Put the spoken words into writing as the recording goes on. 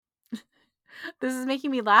This is making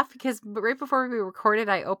me laugh because right before we recorded,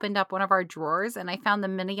 I opened up one of our drawers and I found the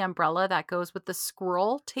mini umbrella that goes with the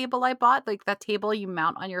squirrel table I bought. Like that table you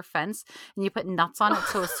mount on your fence and you put nuts on it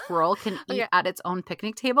so a squirrel can eat Okay. at its own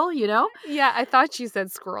picnic table, you know? Yeah, I thought you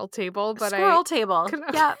said squirrel table, but Squirrel table.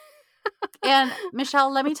 couldn't. Yeah. And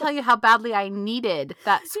Michelle, let me tell you how badly I needed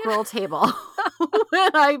that squirrel table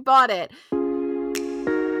when I bought it.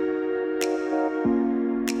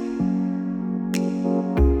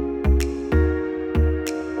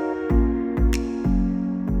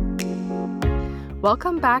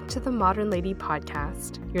 Welcome back to the Modern Lady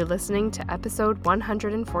podcast. You're listening to episode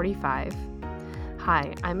 145.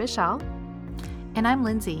 Hi, I'm Michelle. And I'm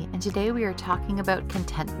Lindsay, and today we are talking about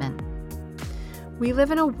contentment. We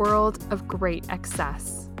live in a world of great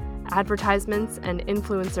excess. Advertisements and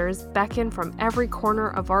influencers beckon from every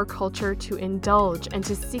corner of our culture to indulge and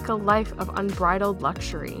to seek a life of unbridled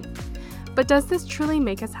luxury. But does this truly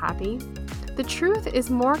make us happy? The truth is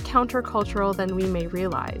more countercultural than we may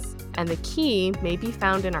realize, and the key may be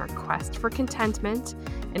found in our quest for contentment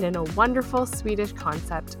and in a wonderful Swedish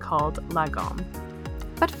concept called Lagom.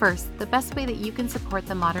 But first, the best way that you can support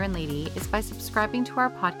The Modern Lady is by subscribing to our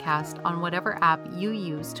podcast on whatever app you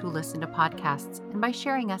use to listen to podcasts and by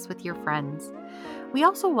sharing us with your friends. We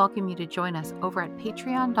also welcome you to join us over at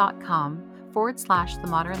patreon.com/The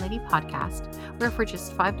Modern Lady Podcast, where for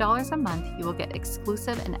just $5 a month, you will get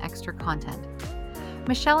exclusive and extra content.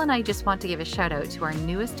 Michelle and I just want to give a shout out to our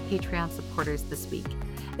newest Patreon supporters this week.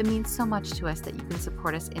 It means so much to us that you can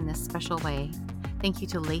support us in this special way. Thank you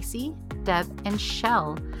to Lacey, Deb, and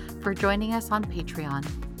Shell for joining us on Patreon.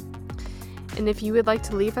 And if you would like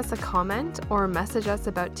to leave us a comment or message us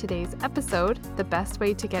about today's episode, the best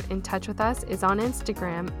way to get in touch with us is on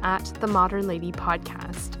Instagram at The Modern Lady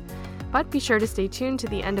Podcast. But be sure to stay tuned to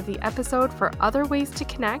the end of the episode for other ways to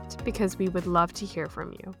connect because we would love to hear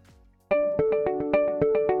from you.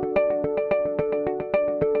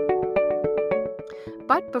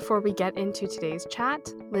 But before we get into today's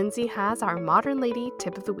chat, Lindsay has our Modern Lady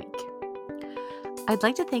tip of the week. I'd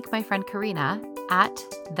like to thank my friend Karina at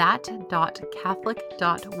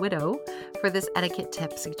that.catholic.widow for this etiquette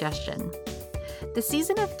tip suggestion. The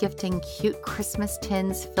season of gifting cute Christmas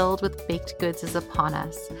tins filled with baked goods is upon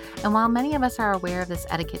us, and while many of us are aware of this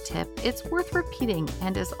etiquette tip, it's worth repeating,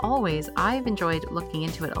 and as always, I've enjoyed looking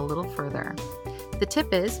into it a little further. The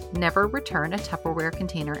tip is never return a Tupperware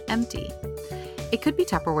container empty. It could be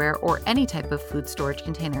Tupperware or any type of food storage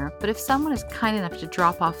container, but if someone is kind enough to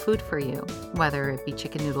drop off food for you, whether it be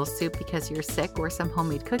chicken noodle soup because you're sick or some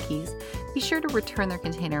homemade cookies, be sure to return their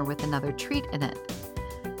container with another treat in it.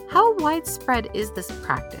 How widespread is this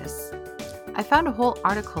practice? I found a whole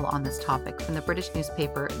article on this topic from the British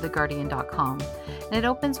newspaper TheGuardian.com, and it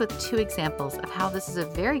opens with 2 examples of how this is a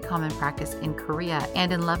very common practice in Korea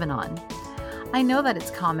and in Lebanon. I know that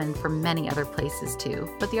it's common for many other places too,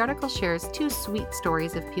 but the article shares 2 sweet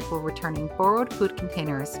stories of people returning borrowed food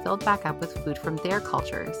containers filled back up with food from their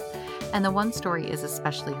cultures, and the one story is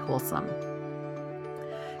especially wholesome.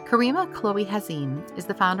 Karima Chloe Hazim is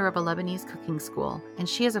the founder of a Lebanese cooking school, and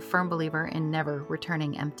she is a firm believer in never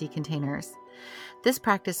returning empty containers. This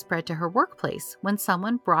practice spread to her workplace when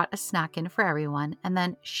someone brought a snack in for everyone, and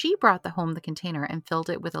then she brought home the container and filled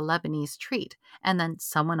it with a Lebanese treat, and then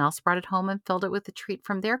someone else brought it home and filled it with a treat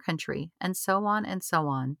from their country, and so on and so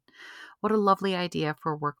on. What a lovely idea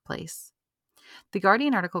for a workplace. The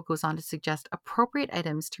Guardian article goes on to suggest appropriate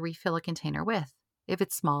items to refill a container with. If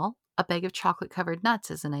it's small, a bag of chocolate-covered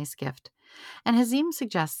nuts is a nice gift. And Hazim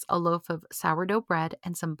suggests a loaf of sourdough bread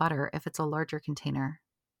and some butter if it's a larger container.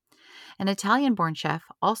 An Italian-born chef,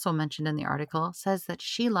 also mentioned in the article, says that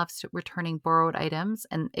she loves returning borrowed items,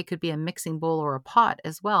 and it could be a mixing bowl or a pot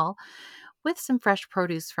as well, with some fresh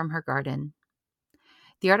produce from her garden.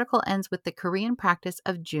 The article ends with the Korean practice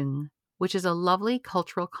of jung, which is a lovely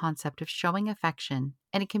cultural concept of showing affection,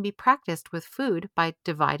 and it can be practiced with food by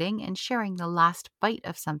dividing and sharing the last bite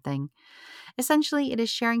of something. Essentially, it is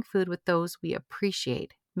sharing food with those we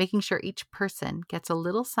appreciate, making sure each person gets a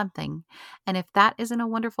little something. And if that isn't a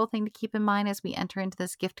wonderful thing to keep in mind as we enter into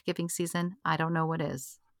this gift-giving season, I don't know what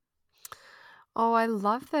is. Oh, I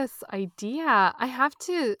love this idea. I have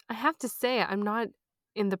to say, I'm not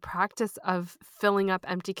in the practice of filling up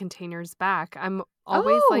empty containers back. I'm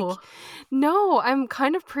always no, I'm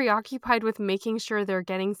kind of preoccupied with making sure they're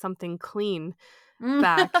getting something clean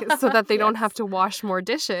back so that they don't have to wash more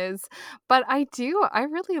dishes. But I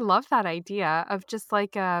really love that idea of just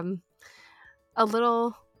like a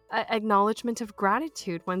little acknowledgement of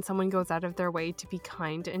gratitude when someone goes out of their way to be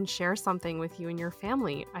kind and share something with you and your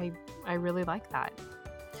family. I really like that.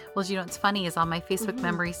 Well, you know what's funny is on my Facebook Hmm.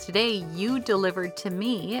 memories today, you delivered to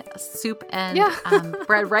me soup and Yeah.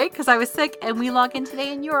 bread, right? Because I was sick, and we log in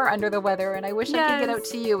today and you're under the weather, and I wish I could get out Yes.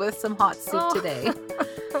 to you with some hot soup today.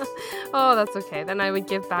 Oh. Oh, that's okay. Then I would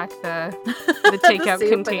give back the The takeout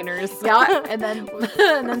soup and containers. yeah, and then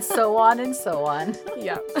and then so on and so on.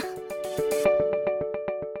 Yeah.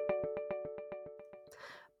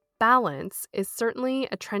 Balance is certainly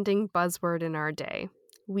a trending buzzword in our day.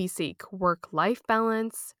 We seek work life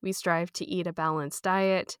balance, we strive to eat a balanced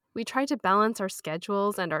diet, we try to balance our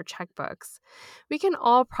schedules and our checkbooks. We can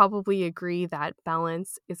all probably agree that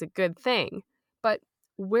balance is a good thing, but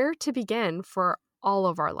where to begin for all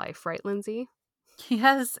of our life, right, Lindsay?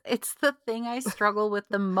 Yes, it's the thing I struggle with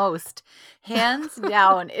the most. Hands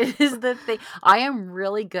down, it is the thing. I am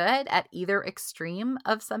really good at either extreme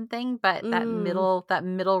of something, but Mm, that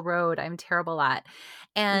middle road I'm terrible at.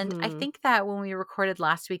 And I mm-hmm. think that when we recorded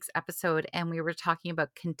last week's episode and we were talking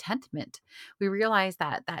about contentment, we realized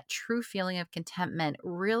that that true feeling of contentment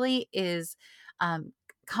really is um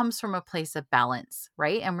comes from a place of balance,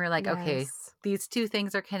 right? And we're like, okay, Yes. these two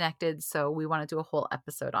things are connected, so we want to do a whole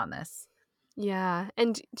episode on this. Yeah.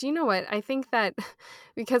 And do you know what? I think that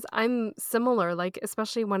because I'm similar, like,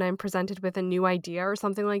 especially when I'm presented with a new idea or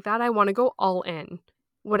something like that, I want to go all in,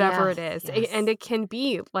 whatever it Yes, is. And yes. it can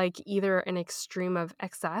be like either an extreme of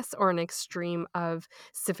excess or an extreme of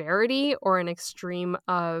severity or an extreme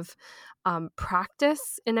of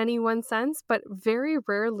practice in any one sense. But very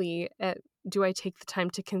rarely do I take the time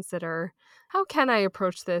to consider how can I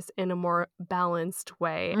approach this in a more balanced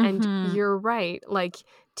way. And Mhm. you're right. Like,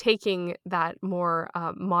 taking that more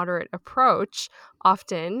moderate approach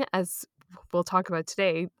often, as we'll talk about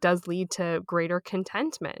today, does lead to greater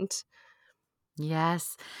contentment.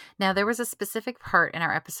 Yes. Now, there was a specific part in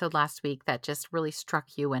our episode last week that just really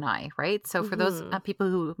struck you and I, right? So, for those Hmm. people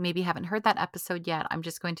who maybe haven't heard that episode yet, I'm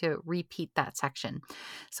just going to repeat that section.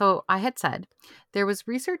 So, I had said there was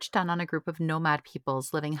research done on a group of nomad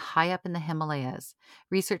peoples living high up in the Himalayas.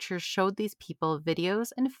 Researchers showed these people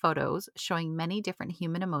videos and photos showing many different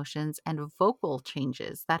human emotions and vocal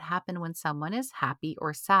changes that happen when someone is happy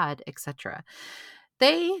or sad, etc.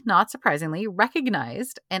 They, not surprisingly,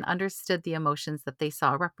 recognized and understood the emotions that they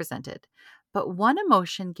saw represented. But one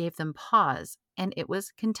emotion gave them pause, and it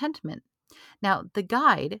was contentment. Now, the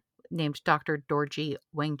guide, named Dr. Dorji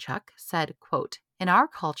Wangchuk, said, quote, "In our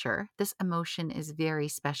culture, this emotion is very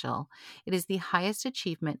special. It is the highest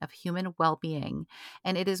achievement of human well-being,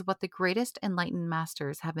 and it is what the greatest enlightened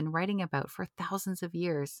masters have been writing about for thousands of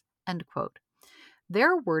years." End quote.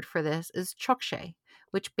 Their word for this is chokshe,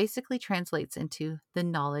 which basically translates into the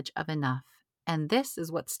knowledge of enough. And this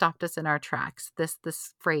is what stopped us in our tracks. This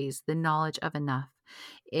phrase, the knowledge of enough.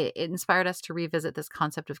 It inspired us to revisit this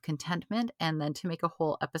concept of contentment and then to make a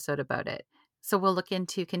whole episode about it. So we'll look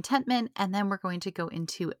into contentment, and then we're going to go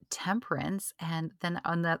into temperance, and then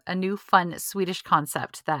on a new fun Swedish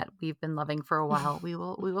concept that we've been loving for a while. We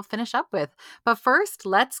will finish up with. But first,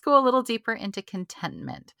 let's go a little deeper into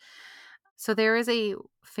contentment. So there is a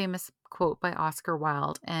famous quote by Oscar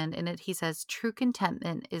Wilde, and in it he says, "True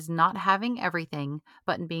contentment is not having everything,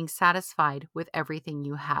 but in being satisfied with everything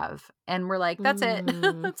you have." And we're like, that's it.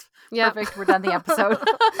 Mm. That's Yep. perfect. We're done the episode.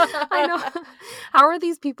 I know. How are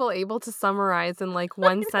these people able to summarize in like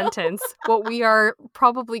one sentence what we are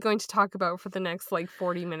probably going to talk about for the next like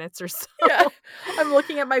 40 minutes or so? Yeah. I'm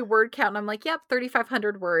looking at my word count and I'm like, yep,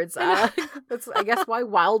 3,500 words. I know. That's, I guess, why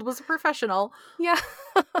Wilde was a professional. Yeah.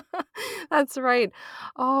 That's right.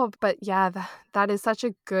 Oh, but yeah, that is such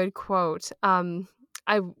a good quote.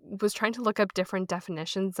 Was trying to look up different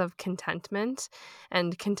definitions of contentment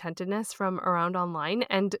and contentedness from around online,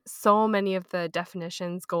 and so many of the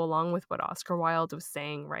definitions go along with what Oscar Wilde was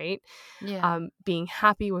saying, right? Yeah. Being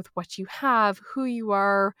happy with what you have, who you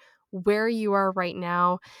are, where you are right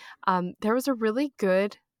now. There was a really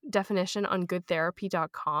good definition on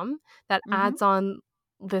goodtherapy.com that Hmm. adds on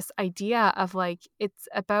this idea of like it's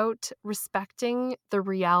about respecting the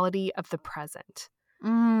reality of the present,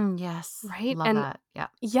 Yes. right? Love And that. Yeah.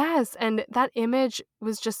 yes, and that image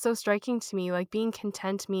was just so striking to me. Like, being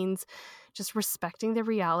content means just respecting the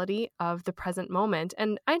reality of the present moment.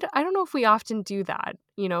 And I don't know if we often do that.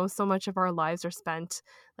 So much of our lives are spent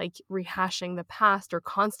like rehashing the past or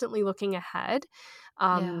constantly looking ahead,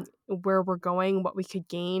 Yeah. where we're going, what we could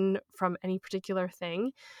gain from any particular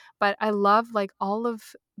thing. But I love like all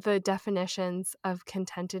of the definitions of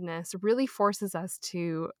contentedness really forces us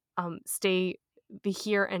to stay the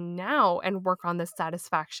here and now and work on the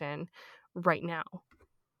satisfaction right now.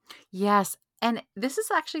 Yes. And this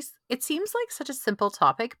is actually, it seems like such a simple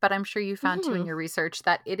topic, but I'm sure you found too in Hmm. your research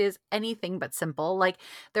that it is anything but simple. Like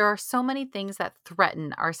there are so many things that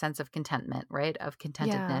threaten our sense of contentment, right? Of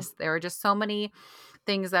Yeah. contentedness. There are just so many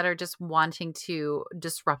things that are just wanting to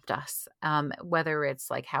disrupt us, whether it's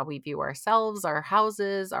like how we view ourselves, our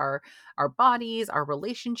houses, our bodies, our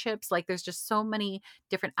relationships. Like there's just so many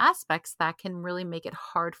different aspects that can really make it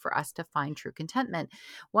hard for us to find true contentment.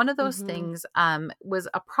 One of those Hmm. things was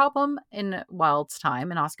a problem in Wilde's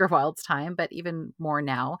time, in Oscar Wilde's time, but even more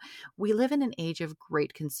now. We live in an age of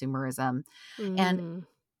great consumerism. And Mm.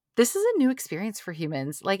 this is a new experience for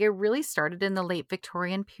humans. Like it really started in the late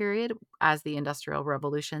Victorian period as the Industrial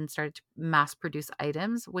Revolution started to mass produce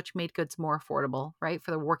items, which made goods more affordable, right?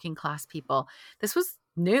 For the working class people. This was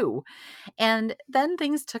new. And then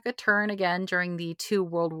things took a turn again during the two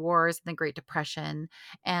world wars and the Great Depression.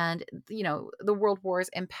 And, the world wars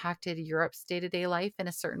impacted Europe's day to day life in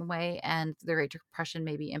a certain way. And the Great Depression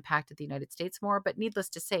maybe impacted the United States more. But needless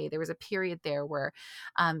to say, there was a period there where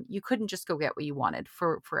you couldn't just go get what you wanted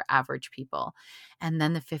for average people. And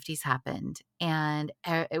then the 50s happened. And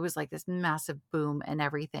it was like this massive boom and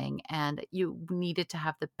everything. And you needed to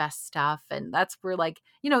have the best stuff. And that's where, like,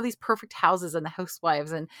 these perfect houses and the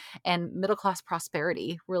housewives and middle class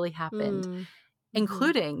prosperity really happened, Mm. Hmm.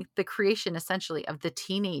 including the creation essentially of the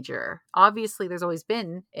teenager. Obviously, there's always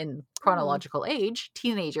been in Oh, chronological age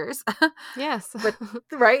teenagers, yes. but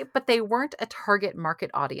right, but they weren't a target market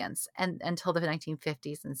audience and until the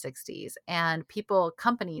 1950s and 60s. And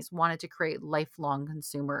companies wanted to create lifelong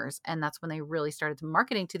consumers, and that's when they really started to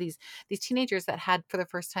marketing to these teenagers that had for the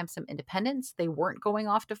first time some independence. They weren't going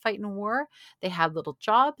off to fight in war. They had little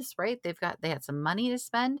jobs, right? They had some money to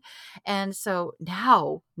spend. And so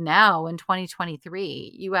now in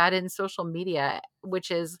 2023, you add in social media, which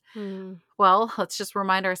is, Mm. well, let's just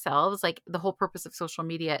remind ourselves, like the whole purpose of social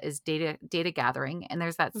media is data gathering. And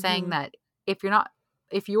there's that saying Hmm. that if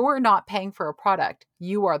you're not paying for a product,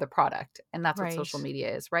 you are the product. And that's what social Right.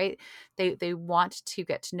 media is, right? They want to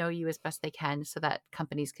get to know you as best they can so that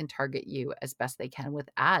companies can target you as best they can with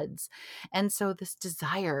ads. And so this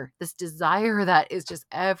desire that is just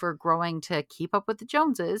ever growing to keep up with the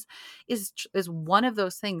Joneses is one of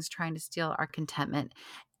those things trying to steal our contentment.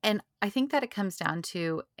 And I think that it comes down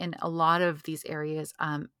to, in a lot of these areas,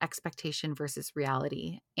 expectation versus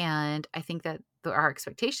reality. And I think that our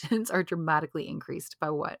expectations are dramatically increased by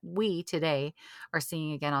what we today are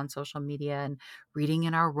seeing again on social media and reading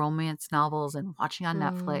in our romance novels and watching on Mm.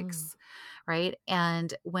 Netflix, right?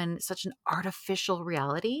 And when such an artificial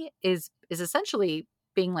reality is essentially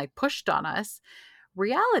being like pushed on us,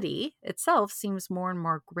 reality itself seems more and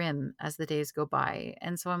more grim as the days go by.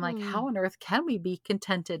 And so I'm like, Mm. how on earth can we be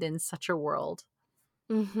contented in such a world?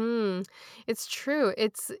 Mhm. It's true.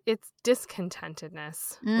 It's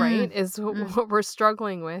discontentedness, right? Mm, Is mm. what we're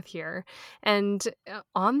struggling with here. And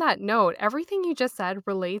on that note, everything you just said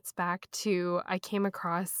relates back to I came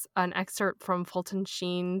across an excerpt from Fulton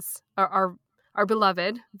Sheen's our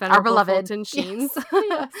beloved Our venerable beloved. Fulton Sheen's Yes.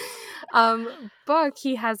 Yes. book.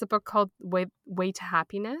 He has a book called Way to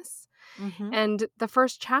Happiness, Hmm. and the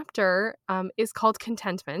first chapter is called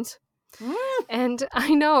Contentment. Mm, And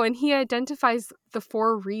I know, and he identifies the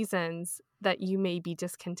 4 reasons that you may be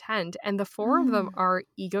discontent, and the 4 of them mm, are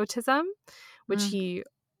egotism, which mm. he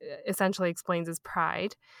essentially explains as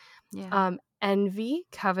pride, Yeah. envy,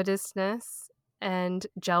 covetousness, and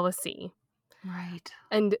jealousy. Right.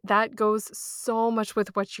 And that goes so much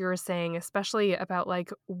with what you're saying, especially about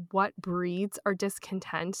like what breeds our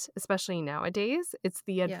discontent, especially nowadays. It's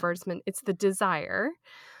the Yeah. advertisement, it's the desire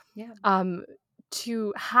Yeah. um,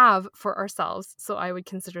 to have for ourselves. So I would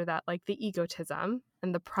consider that like the egotism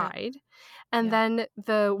and the Yeah. pride. And Yeah. then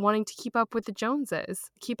the wanting to keep up with the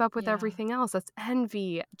Joneses, keep up with Yeah. everything else. That's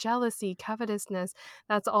envy, jealousy, covetousness.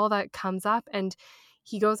 That's all that comes up. And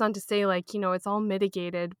he goes on to say, like, it's all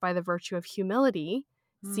mitigated by the virtue of humility,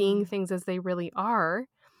 seeing Mm. things as they really are.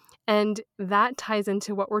 And that ties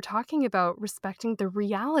into what we're talking about, respecting the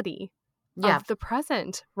reality Yeah. of the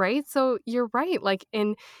present, right? So you're right, like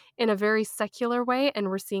in a very secular way, and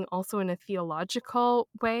we're seeing also in a theological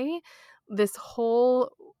way, this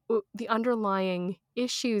whole the underlying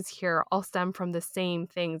issues here all stem from the same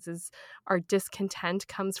things as our discontent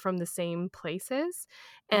comes from the same places,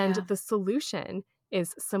 and Yeah. the solution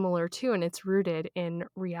is similar too, and it's rooted in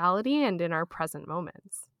reality and in our present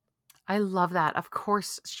moments. I love that. Of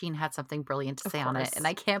course, Sheen had something brilliant to Of say on it, and course.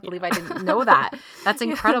 I can't believe I didn't know that. Yeah. That's Yeah.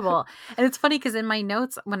 incredible. And it's funny because in my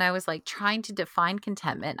notes, when I was like trying to define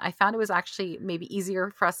contentment, I found it was actually maybe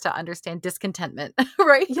easier for us to understand discontentment,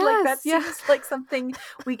 right? Like Yes, that yeah. seems like something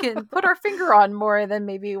we can put our finger on more than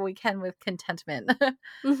maybe we can with contentment.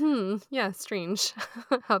 Mhm. Yeah, strange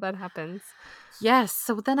how that happens. Yes.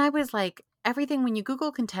 So then I was like, everything when you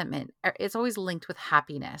Google contentment, it's always linked with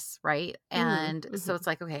happiness, right? Mm, And so it's mhm.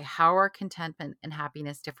 like, okay, how are contentment and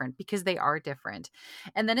happiness different? Because they are different.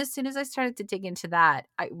 And then as soon as I started to dig into that,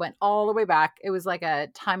 I went all the way back. It was like a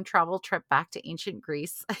time travel trip back to ancient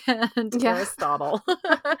Greece and Yeah. Aristotle.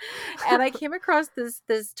 And I came across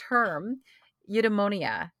this term,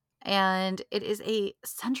 eudaimonia. And it is a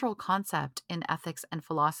central concept in ethics and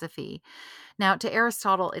philosophy. Now, to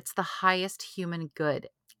Aristotle, it's the highest human good.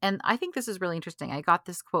 And I think this is really interesting. I got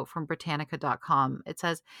this quote from Britannica.com. It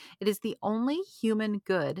says, "It is the only human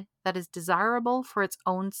good that is desirable for its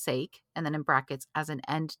own sake," and then in brackets, as an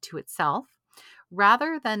end to itself,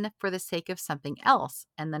 rather than for the sake of something else,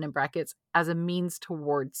 and then in brackets, as a means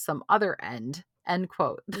towards some other end. End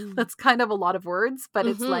quote. Mm. That's kind of a lot of words, but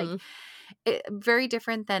it's like Mhm. very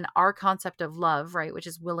different than our concept of love, right, which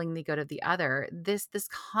is willing the good of the other. This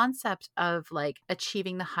concept of like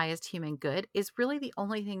achieving the highest human good is really the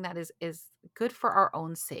only thing that is good for our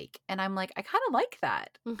own sake, and I'm like, I kind of like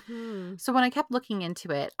that. Mhm. So when I kept looking into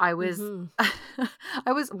it, I was Mhm.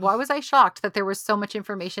 I was why was I shocked that there was so much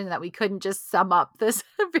information that we couldn't just sum up this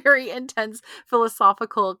very intense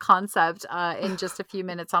philosophical concept in just a few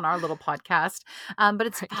minutes on our little podcast. But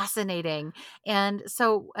it's Right. fascinating. And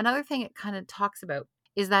so another thing it kind of talks about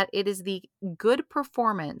is that it is the good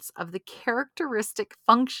performance of the characteristic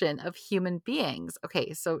function of human beings.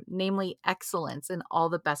 Okay, so namely excellence in all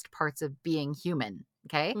the best parts of being human.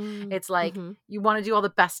 Okay, Mm. it's like Mhm. you want to do all the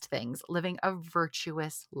best things, living a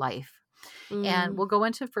virtuous life. And Mm. we'll go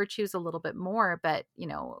into virtues a little bit more, but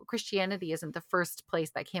Christianity isn't the first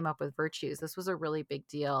place that came up with virtues. This was a really big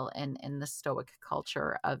deal in the Stoic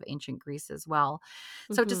culture of ancient Greece as well.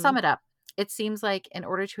 So to sum Mhm. it up, it seems like in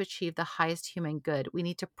order to achieve the highest human good, we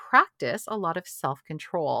need to practice a lot of self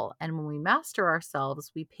control. And when we master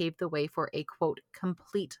ourselves, we pave the way for a quote,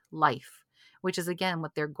 complete life, which is again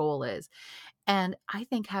what their goal is. And I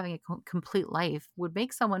think having a complete life would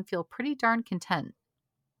make someone feel pretty darn content.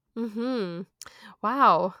 Mhm.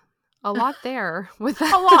 Wow. A lot there with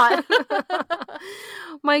A lot. that.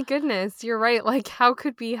 My goodness, you're right. Like, how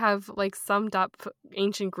could we have, like, summed up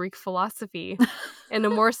ancient Greek philosophy in a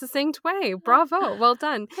more succinct way? Bravo. Well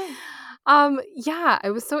done. Thanks. Yeah, I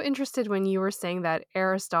was so interested when you were saying that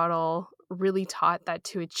Aristotle really taught that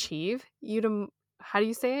to achieve how do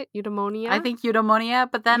you say it? I Eudaimonia? think eudaimonia,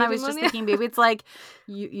 but then I was just Eudaimonia? thinking maybe it's like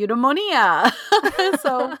eudaimonia.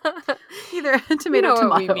 So either You tomato, know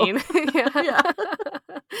what we tomato. mean. Yeah. Yeah.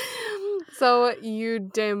 So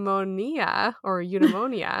eudaimonia,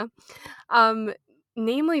 um,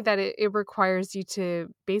 namely that it requires you to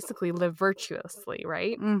basically live virtuously,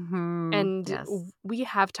 right? And Yes. we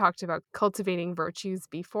have talked about cultivating virtues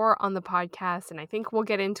before on the podcast, and I think we'll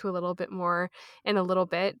get into a little bit more in a little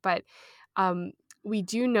bit. But um, we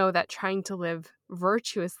do know that trying to live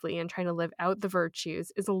virtuously and trying to live out the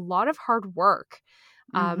virtues is a lot of hard work,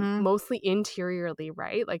 Mhm. mostly interiorly,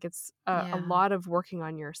 right? Like it's a Yeah. lot of working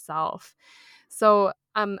on yourself. So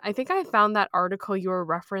I think I found that article you were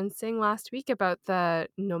referencing last week about the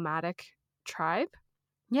nomadic tribe.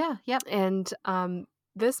 Yeah. Yep. And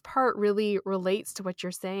this part really relates to what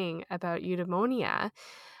you're saying about eudaimonia.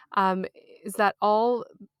 Um, is that all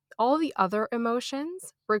the other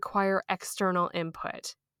emotions require external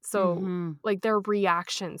input. So Mhm. like they're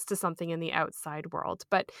reactions to something in the outside world.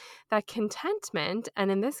 But that contentment,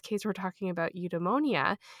 and in this case we're talking about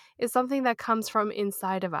eudaimonia, is something that comes from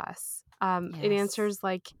inside of us. It Yes. answers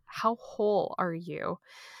like, how whole are you?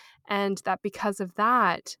 And that because of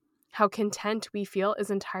that, how content we feel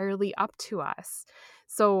is entirely up to us.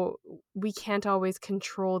 So we can't always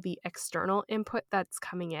control the external input that's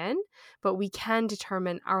coming in, but we can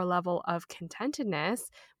determine our level of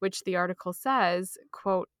contentedness, which the article says,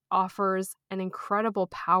 quote, offers an incredible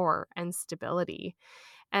power and stability.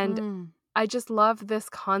 And Mm. I just love this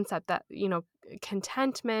concept that,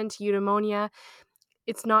 contentment, eudaimonia,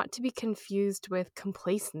 it's not to be confused with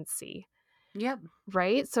complacency. Yep.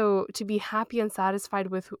 Right? So to be happy and satisfied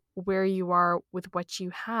with where you are with what you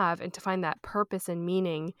have and to find that purpose and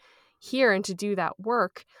meaning here and to do that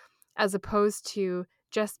work as opposed to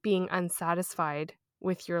just being unsatisfied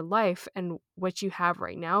with your life and what you have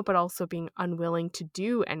right now, but also being unwilling to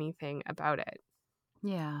do anything about it.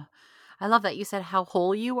 Yeah. I love that you said how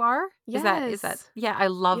whole you are. Is that Yes. yeah, I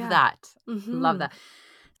love Yeah. that. Love Mhm. that.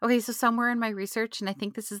 Okay, so somewhere in my research, and I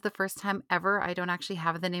think this is the first time ever, I don't actually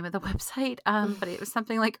have the name of the website, but it was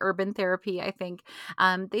something like Urban Therapy, I think.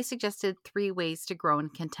 They suggested 3 ways to grow in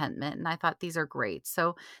contentment, and I thought these are great.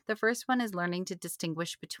 So the first one is learning to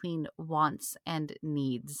distinguish between wants and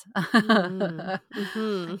needs. Mm.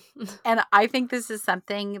 Mhm. And I think this is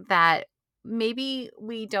something that maybe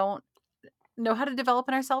we don't know how to develop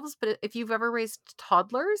in ourselves, but if you've ever raised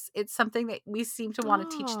toddlers, it's something that we seem to want to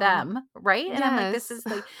teach Oh, them, right? And I'm like, this yes. is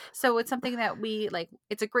like, so it's something that we like,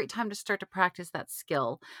 it's a great time to start to practice that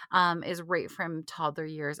skill, is right from toddler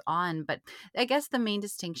years on. But I guess the main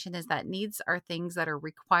distinction is that needs are things that are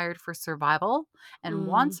required for survival, and Mm,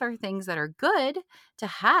 wants are things that are good to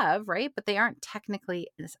have, right? But they aren't technically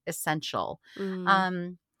essential. mm,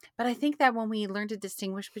 Um, but I think that when we learn to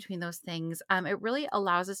distinguish between those things, it really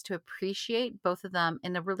allows us to appreciate both of them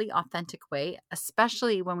in a really authentic way,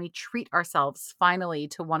 especially when we treat ourselves finally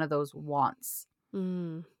to one of those wants.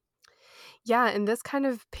 mm. Yeah, and this kind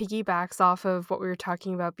of piggybacks off of what we were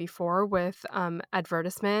talking about before with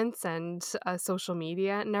advertisements and social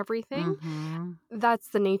media and everything. Mm-hmm. That's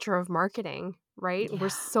the nature of marketing, right? We're Yeah.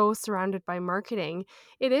 so surrounded by marketing.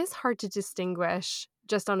 It is hard to distinguish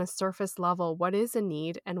just on a surface level what is a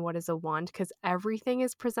need and what is a want because everything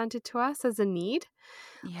is presented to us as a need.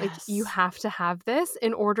 Like, you Yes. have to have this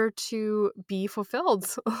in order to be fulfilled,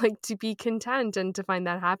 like, to be content and to find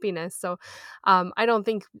that happiness. So, I don't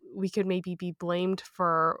think we could maybe be blamed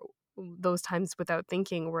for those times without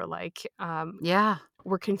thinking we're like, Yeah.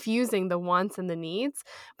 we're confusing the wants and the needs,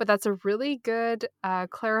 but that's a really good,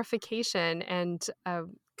 clarification and,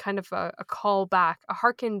 kind of a call back, a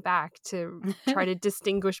harken back to try to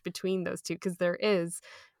distinguish between those 2 because there is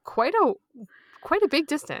quite a quite a big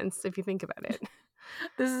distance if you think about it.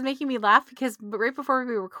 This is making me laugh because right before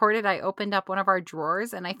we recorded, I opened up one of our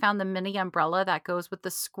drawers and I found the mini umbrella that goes with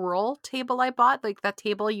the squirrel table I bought, like that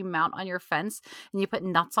table you mount on your fence and you put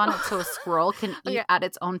nuts on it so a squirrel can eat Okay. at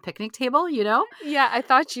its own picnic table, you know? Yeah, I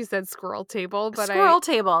thought you said squirrel table, but I Squirrel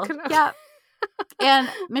table. couldn't. Yeah.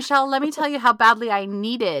 And Michelle, let me tell you how badly I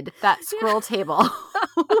needed that Yeah. scroll table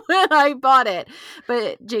when I bought it.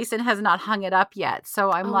 But Jason has not hung it up yet.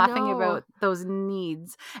 So I'm Oh, laughing no. about those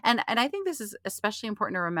needs. And I think this is especially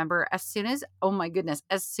important to remember as soon as, oh my goodness,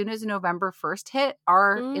 as soon as November 1st hit,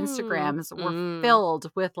 our Mm, Instagrams were mm.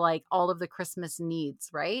 filled with like all of the Christmas needs,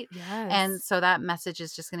 right? And Yes. so that message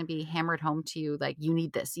is just going to be hammered home to you like you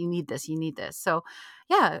need this, you need this, you need this. So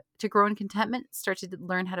yeah, to grow in contentment, start to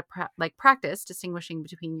learn how to practice distinguishing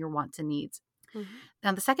between your wants and needs. Mhm.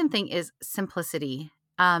 Now, the second thing is simplicity,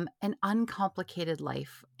 an uncomplicated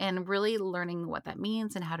life, and really learning what that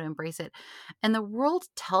means and how to embrace it. And the world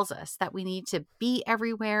tells us that we need to be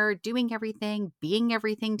everywhere, doing everything, being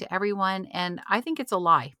everything to everyone. And I think it's a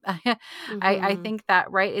lie. I Mhm. think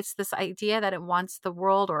that, right? It's this idea that it wants the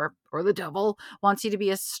world or the devil wants you to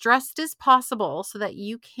be as stressed as possible so that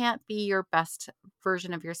you can't be your best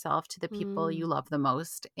version of yourself to the people you Mm. love the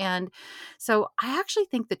most. And so I actually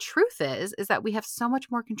think the truth is that we have so much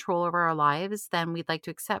more control over our lives than we'd like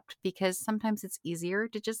to accept because sometimes it's easier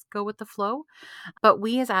to just go with the flow. But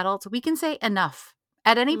we as adults, we can say enough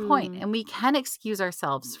at any point Mm. and we can excuse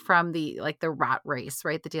ourselves from the like the rat race,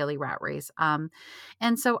 right? The daily rat race.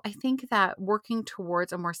 And so I think that working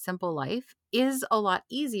towards a more simple life is a lot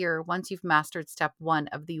easier once you've mastered step 1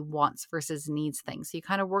 of the wants versus needs thing. So you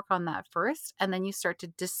kind of work on that first and then you start to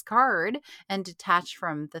discard and detach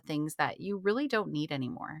from the things that you really don't need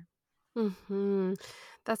anymore. Mhm.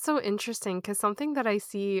 That's so interesting because something that I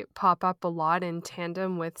see pop up a lot in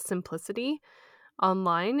tandem with simplicity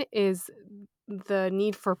online is the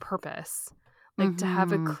need for purpose. Like to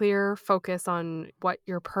have a Mhm. clear focus on what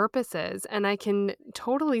your purpose is. And I can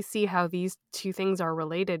totally see how these 2 things are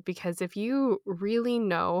related because if you really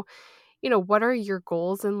know, what are your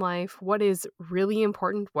goals in life? What is really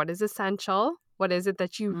important? What is essential? What is it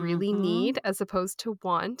that you really Mhm. need as opposed to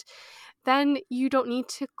want? Then you don't need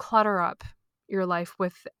to clutter up your life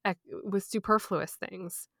with superfluous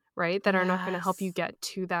things, right? That are not going to help you Yes. get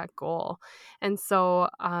to that goal. And so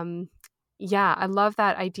yeah, I love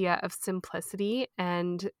that idea of simplicity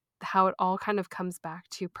and how it all kind of comes back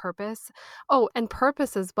to purpose. Oh, and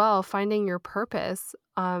purpose as well, finding your purpose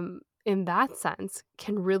in that sense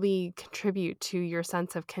can really contribute to your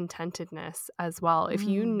sense of contentedness as well. If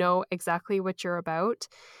you Mm. know exactly what you're about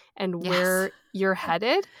and Yes. where you're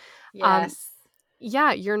headed, um, Yes.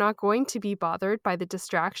 yeah, you're not going to be bothered by the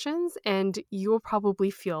distractions and you'll probably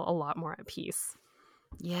feel a lot more at peace.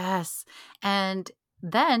 Yes. And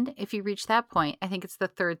Then, if you reach that point, I think it's the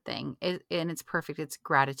third thing, and it's perfect. It's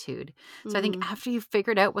gratitude. So I think Mm. after you've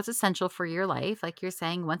figured out what's essential for your life, like you're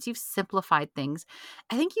saying, once you've simplified things,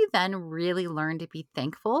 I think you then really learn to be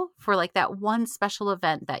thankful for like that one special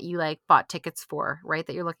event that you like bought tickets for, right?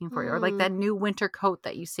 That you're looking for, or like that Mm. new winter coat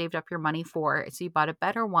that you saved up your money for. So you bought a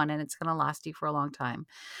better one and it's going to last you for a long time.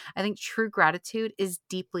 I think true gratitude is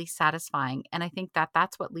deeply satisfying. And I think that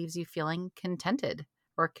that's what leaves you feeling contented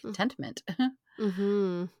or Mm. contentment.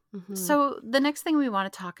 Mhm. Mhm. So, the next thing we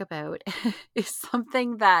want to talk about is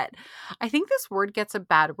something that I think this word gets a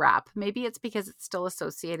bad rap. Maybe it's because it's still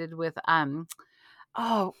associated with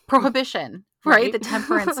prohibition, right? Right. The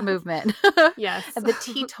temperance movement Yes. and the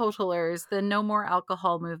teetotalers, the no more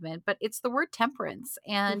alcohol movement, but it's the word temperance.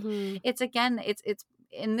 And Mhm. it's again, it's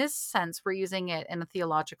in this sense, we're using it in a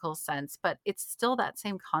theological sense, but it's still that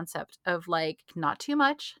same concept of like not too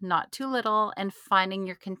much, not too little, and finding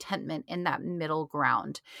your contentment in that middle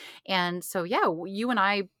ground. And so, yeah, you and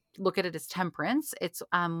I look at it as temperance. It's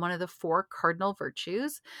one of the four cardinal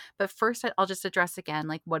virtues. But first, I'll just address again,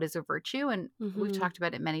 like, what is a virtue? And we've Mhm. talked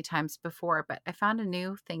about it many times before, but I found a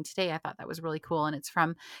new thing today. I thought that was really cool. And it's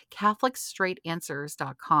from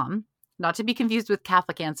CatholicStraightAnswers.com. Not to be confused with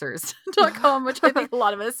CatholicAnswers.com, which I think a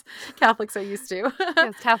lot of us Catholics are used to.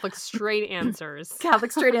 Yes, Catholic straight answers. Even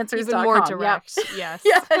more CatholicStraightAnswers.com. Yep. direct. Yes.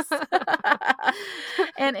 Yes.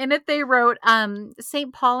 And in it, they wrote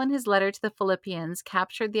St. Paul, in his letter to the Philippians,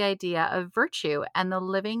 captured the idea of virtue and the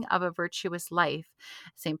living of a virtuous life.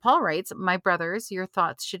 St. Paul writes, "My brothers, your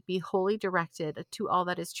thoughts should be wholly directed to all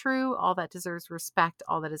that is true, all that deserves respect,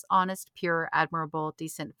 all that is honest, pure, admirable,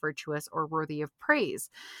 decent, virtuous, or worthy of praise."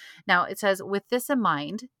 Now, it says, with this in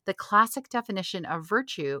mind, the classic definition of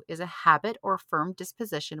virtue is a habit or firm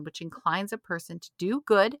disposition which inclines a person to do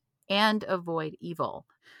good and avoid evil.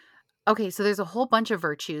 Okay, so there's a whole bunch of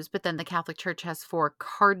virtues, but then the Catholic Church has four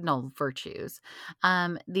cardinal virtues.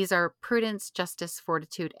 These are prudence, justice,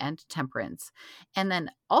 fortitude, and temperance. And then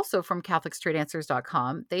also from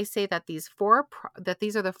CatholicStraightAnswers.com, they say that these are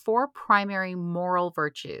the four primary moral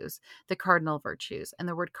virtues, the cardinal virtues. And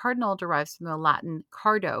the word cardinal derives from the Latin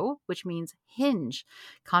cardo, which means hinge.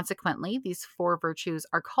 Consequently, these four virtues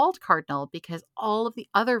are called cardinal because all of the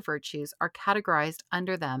other virtues are categorized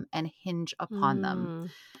under them and hinge upon them. Mm.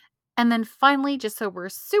 And then finally, just so we're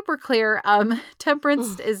super clear,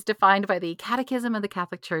 temperance is defined by the Catechism of the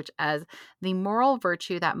Catholic Church as the moral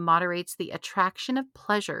virtue that moderates the attraction of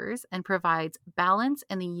pleasures and provides balance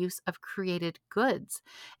in the use of created goods.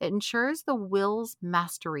 It ensures the will's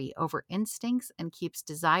mastery over instincts and keeps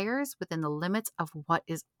desires within the limits of what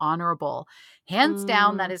is honorable. Hands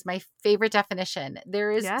down, that Mm. is my favorite definition.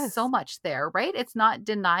 There is so Yes. much there, right? It's not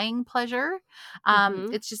denying pleasure.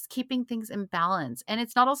 Mhm. It's just keeping things in balance. And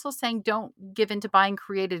it's not also saying don't give into buying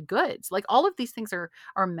created goods. Like all of these things are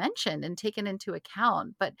mentioned and taken into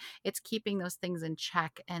account, but it's keeping those things in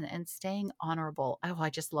check and staying honorable. Oh, I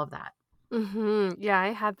just love that. Mhm. Yeah,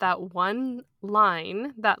 I had that one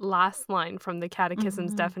line, that last line from the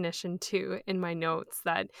Catechism's Mm-hmm. definition too in my notes,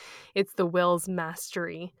 that it's the will's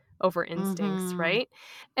mastery over instincts, Mm-hmm. right?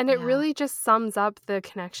 And it Yeah. really just sums up the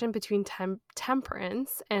connection between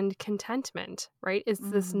temperance and contentment, right? It's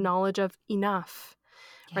this Mm. knowledge of enough,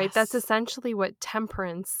 right? That's Yes. essentially what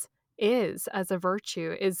temperance is as a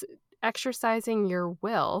virtue, is exercising your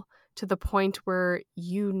will to the point where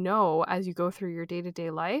you know as you go through your day-to-day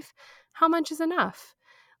life how much is enough.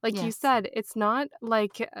 Like you Yes. said, it's not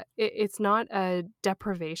like it's not a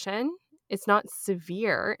deprivation. It's not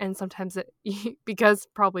severe, and sometimes because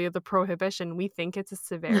probably of the prohibition, we think it's a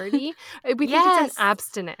severity. We think it's an Yes.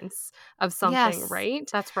 abstinence of something, Yes. right?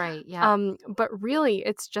 That's right. Yep. But really,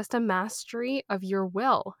 it's just a mastery of your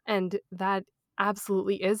will. And that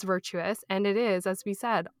absolutely is virtuous. And it is, as we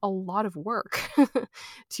said, a lot of work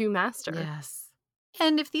to master. Yes.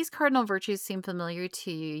 And if these cardinal virtues seem familiar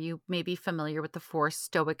to you, you may be familiar with the four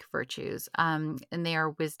Stoic virtues. And they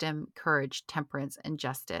are wisdom, courage, temperance, and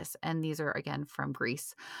justice. And these are, again, from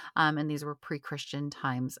Greece. And these were pre Christian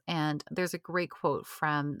times. And there's a great quote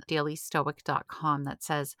from dailystoic.com that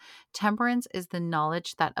says, "Temperance is the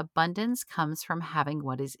knowledge that abundance comes from having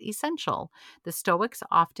what is essential. The Stoics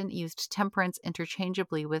often used temperance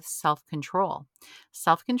interchangeably with self control.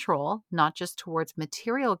 Self control, not just towards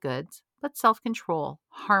material goods, but self control,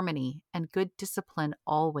 harmony, and good discipline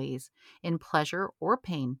always, in pleasure or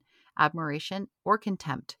pain, admiration or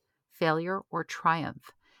contempt, failure or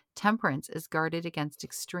triumph. Temperance is guarded against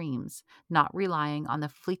extremes, not relying on the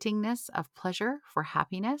fleetingness of pleasure for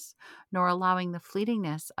happiness, nor allowing the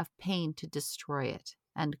fleetingness of pain to destroy it."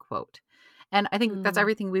 End quote. And I think that's Mm,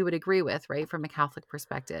 everything we would agree with, right? From a Catholic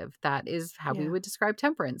perspective, that is how we yeah. would describe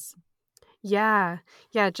temperance. Yeah.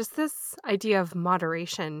 Yeah. Just this idea of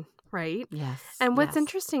moderation, right? Yes, And what's yes.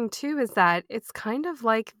 interesting too is that it's kind of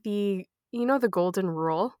like the golden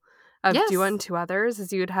rule of do Yes, unto others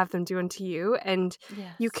as you would have them do unto you. And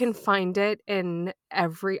you can yes. find it in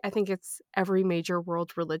I think it's every major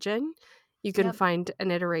world religion. You can Yep. find an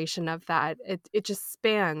iteration of that. It just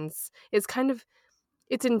spans. It's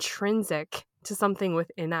intrinsic to something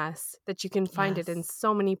within us that you can find it in Yes.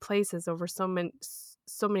 so many places over so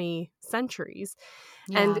many centuries.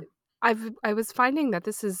 And Yeah. I was finding that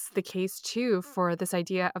this is the case too for this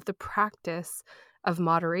idea of the practice of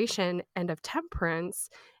moderation and of temperance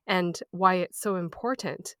and why it's so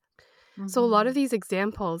important. So a lot of Mhm. these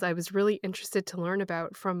examples I was really interested to learn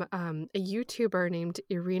about from a YouTuber named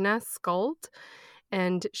Irina Skuld,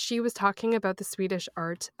 and she was talking about the Swedish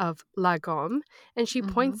art of Lagom, and she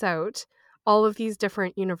Mhm. points out all of these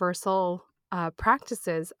different universal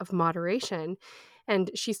practices of moderation.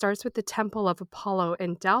 And she starts with the Temple of Apollo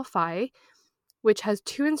in Delphi, which has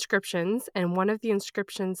two inscriptions, and one of the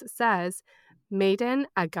inscriptions says, Maiden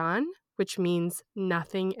Agan, which means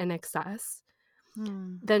nothing in excess.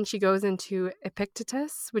 Mm. Then she goes into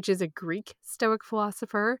Epictetus, which is a Greek Stoic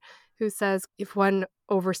philosopher, who says if one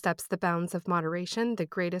oversteps the bounds of moderation, the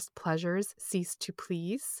greatest pleasures cease to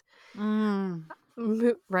please. Mm.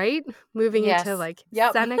 Right? Moving into Yes. like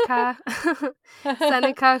Yep. Seneca.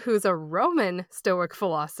 Seneca, who's a Roman Stoic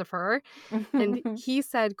philosopher, and he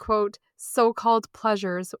said, quote, so-called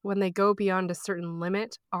pleasures, when they go beyond a certain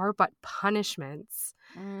limit, are but punishments,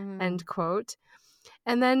 end Mm. quote.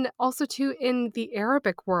 And then also too in the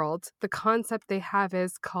Arabic world, the concept they have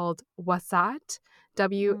is called wasat,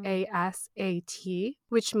 Mm. WASAT,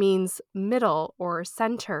 which means middle or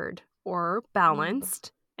centered or Mm.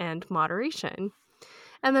 balanced and moderation.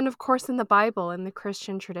 And then, of course, in the Bible and the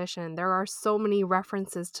Christian tradition, there are so many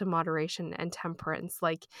references to moderation and temperance.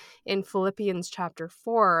 Like in Philippians chapter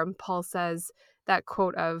 4, Paul says that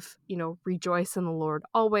quote of, rejoice in the Lord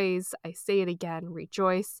always. I say it again,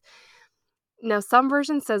 rejoice. Now, some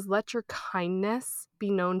version says, let your kindness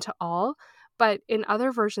be known to all, but in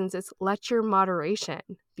other versions, it's let your moderation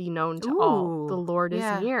be known to all. The Ooh. Lord is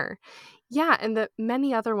Yeah. near. Yeah, and the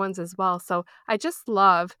many other ones as well. So I just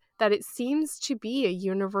love that it seems to be a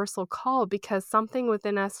universal call because something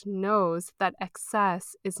within us knows that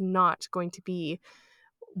excess is not going to be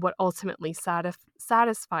what ultimately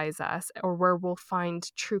satisfies us or where we'll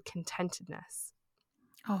find true contentedness.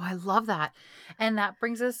 Oh, I love that. And that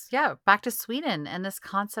brings us, yeah, back to Sweden and this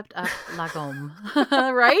concept of lagom,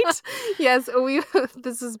 right? Yes,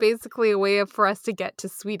 this is basically a way for us to get to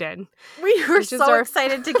Sweden, We were which is so our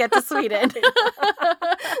excited to get to Sweden.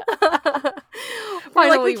 We're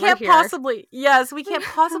like, we finally we're can't here. possibly, yes, we can't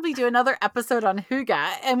possibly do another episode on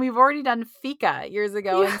Huga. And we've already done Fika years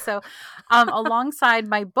ago. Yeah. And so, alongside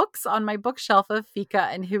my books on my bookshelf of Fika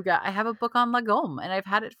and Huga, I have a book on Lagom and I've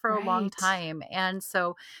had it for a long Right. time. And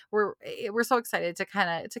so we're so excited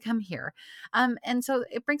to come here. And so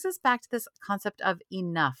it brings us back to this concept of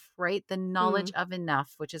enough, right? The knowledge Mm. of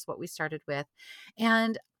enough, which is what we started with.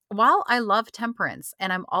 And while I love temperance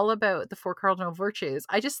and I'm all about the four cardinal virtues,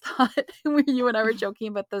 I just thought when you and I were joking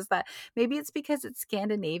about this that maybe it's because it's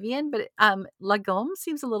Scandinavian, but Lagom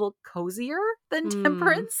seems a little cozier than Mm.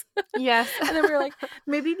 temperance. Yes. And then we were like,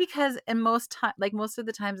 maybe because in most of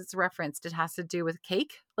the times it's referenced, it has to do with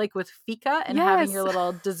cake, like with fika and having your Yes.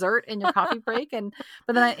 little dessert in your coffee break. And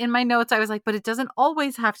but then in my notes I was like, but it doesn't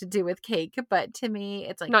always have to do with cake. But to me,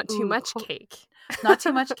 it's like, Not too ooh, much cake. not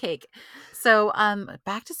too much cake. So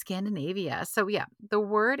back to Scandinavia. So yeah, the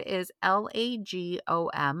word is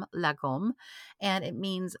Lagom, lagom, and it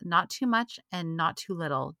means not too much and not too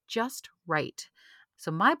little, just right. So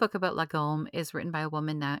my book about lagom is written by a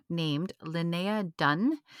woman named Linnea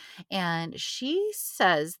Dunn, and she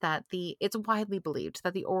says that it's widely believed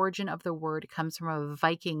that the origin of the word comes from a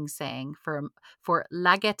Viking saying for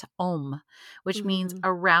laget om, which means Mm.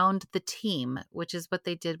 around the team, which is what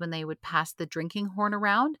they did when they would pass the drinking horn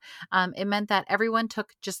around. It meant that everyone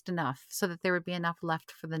took just enough so that there would be enough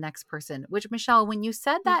left for the next person. Which, Michelle, when you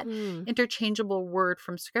said that Mm-hmm. interchangeable word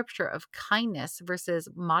from scripture of kindness versus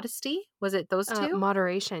modesty, was it those two?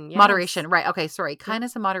 Moderation. Yes. Moderation, right. Okay, sorry. Yep.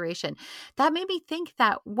 Kindness and moderation. That made me think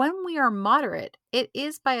that when we are moderate, it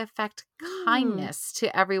is by effect Mm. kindness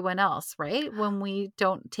to everyone else, right? When we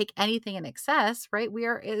don't take anything in excess, right?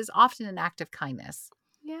 It is often an act of kindness.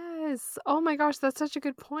 Yes. Oh my gosh, that's such a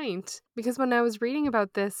good point. Because when I was reading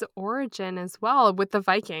about this origin as well with the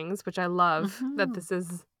Vikings, which I love that Mm-hmm. this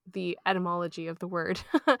is the etymology of the word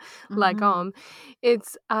Mm-hmm. lagom,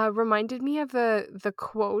 it's reminded me of the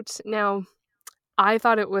quote. Now, I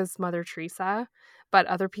thought it was Mother Teresa, but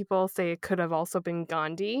other people say it could have also been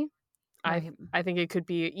Gandhi. Right. I think it could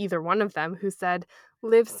be either one of them who said,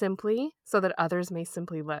 "Live simply so that others may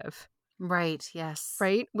simply live." Right. Yes.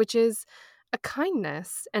 Right? Which is a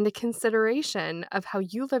kindness and a consideration of how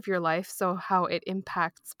you live your life, so how it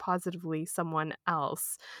impacts positively someone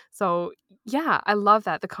else. So, yeah, I love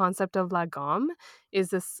that. The concept of Lagom is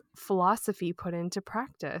this philosophy put into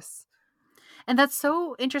practice. And that's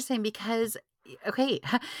so interesting because okay,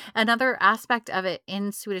 another aspect of it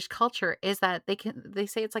in Swedish culture is that they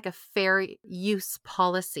say it's like a fair use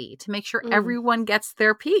policy to make sure Mm. everyone gets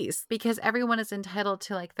their piece because everyone is entitled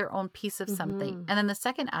to like their own piece of something. Mhm. And then the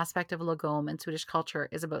second aspect of lagom in Swedish culture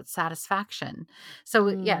is about satisfaction. So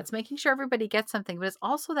yeah, Mm. it's making sure everybody gets something, but it's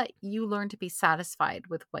also that you learn to be satisfied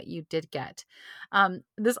with what you did get.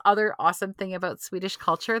 This other awesome thing about Swedish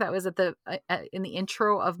culture that was at the in the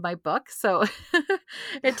intro of my book. So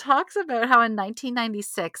it talks about how in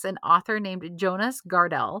 1996, an author named Jonas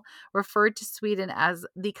Gardell referred to Sweden as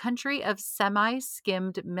the country of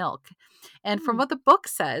semi-skimmed milk. And from Mm. what the book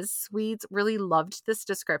says, Swedes really loved this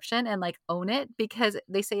description and like own it because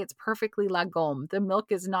they say it's perfectly lagom. The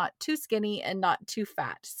milk is not too skinny and not too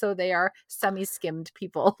fat. So they are semi-skimmed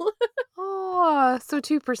people. Oh, so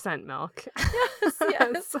 2% milk. Yes,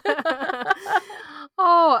 yes. Yes.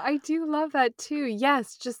 Oh, I do love that too.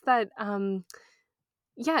 Yes, just that,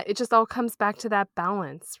 yeah, it just all comes back to that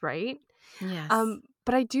balance, right? Yes.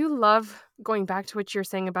 But I do love going back to what you're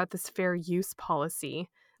saying about this fair use policy,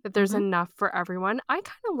 that there's Mhm. enough for everyone. I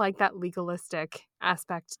kind of like that legalistic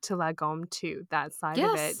aspect to Lagom too, that side of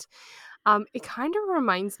Yes. it. It kind of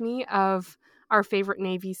reminds me of our favorite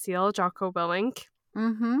Navy SEAL, Jocko Willink,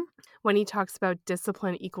 Mhm. when he talks about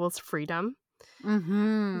discipline equals freedom.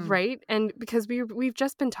 Mhm. Right? And because we've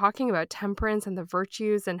just been talking about temperance and the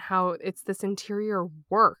virtues and how it's this interior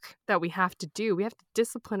work that we have to do. We have to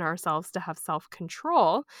discipline ourselves to have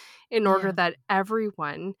self-control in order Yeah. that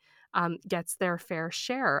everyone gets their fair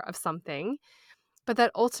share of something. But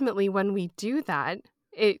that ultimately, when we do that,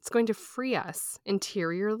 it's going to free us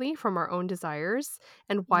interiorly from our own desires.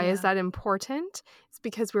 And why is Yeah. that important? It's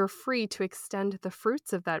because we're free to extend the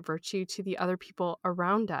fruits of that virtue to the other people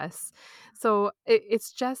around us. So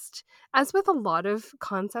it's just, as with a lot of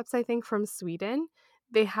concepts, I think, from Sweden,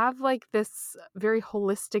 they have like this very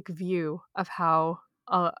holistic view of how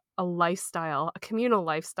a lifestyle, a communal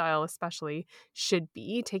lifestyle especially, should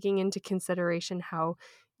be, taking into consideration how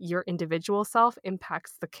your individual self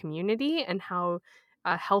impacts the community and how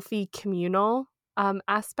a healthy communal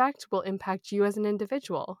aspect will impact you as an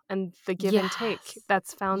individual and the give and take Yes.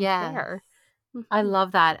 that's found Yes. there. I Mhm.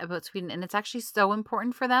 love that about Sweden, and it's actually so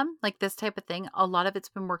important for them. Like this type of thing, a lot of it's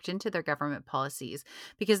been worked into their government policies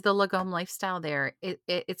because the Lagom lifestyle there,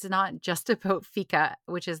 it's not just about fika,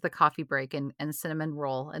 which is the coffee break and cinnamon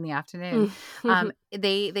roll in the afternoon.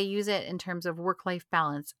 They use it in terms of work life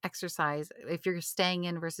balance, exercise, if you're staying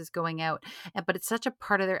in versus going out. But it's such a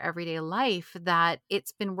part of their everyday life that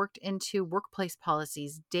it's been worked into workplace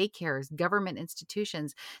policies, daycares, government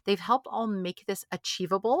institutions. They've helped all make this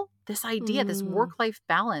achievable. This idea, this Mm. work life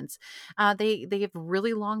balance. They have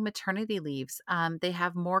really long maternity leaves. They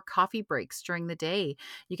have more coffee breaks during the day.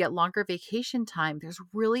 You get longer vacation time. There's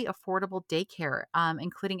really affordable daycare,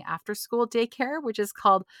 including after school daycare, which is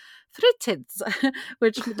called fritids,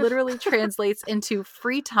 which literally translates into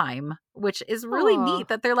free time, which is really Aw. neat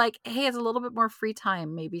that they're like, hey, it's a little bit more free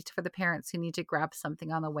time, maybe for the parents who need to grab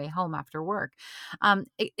something on the way home after work.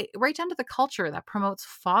 Right down to the culture that promotes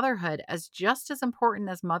fatherhood as just as important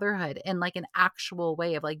as motherhood in like an actual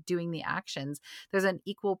way of like doing the actions. There's an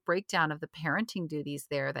equal breakdown of the parenting duties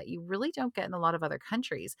there that you really don't get in a lot of other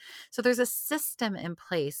countries. So there's a system in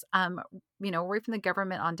place, right from the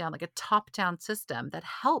government on down, like a top down system that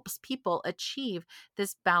helps people achieve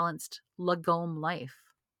this balanced lagom life.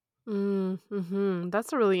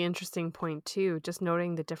 That's a really interesting point too, just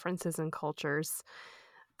noting the differences in cultures,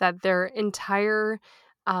 that their entire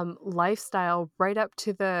lifestyle right up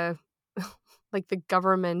to the like the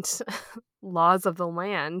government laws of the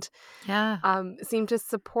land Yeah. seem to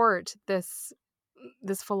support this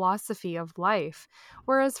philosophy of life.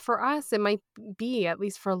 Whereas for us, it might be, at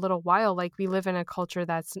least for a little while, like we live in a culture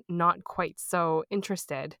that's not quite so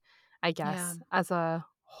interested, I Yeah. guess, as a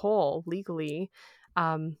whole, legally,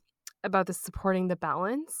 um, about the supporting the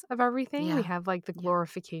balance of everything. We Yeah. have like the Yeah.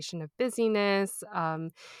 glorification of busyness.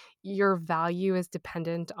 Your value is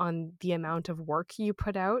dependent on the amount of work you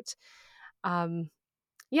put out. Um,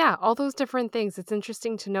 yeah, all those different things. It's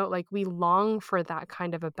interesting to note, like, we long for that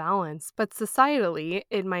kind of a balance, but societally,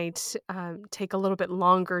 it might take a little bit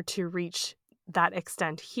longer to reach that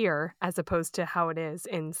extent here as opposed to how it is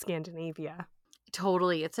in Scandinavia.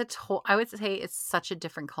 Totally. I would say it's such a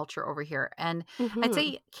different culture over here. And I'd Mhm.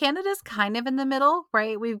 say Canada's kind of in the middle,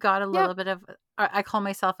 right? We've got a Yep. little bit of I call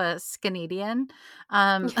myself a Scanadian.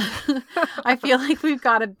 I feel like we've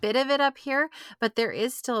got a bit of it up here, but there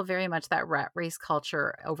is still very much that rat race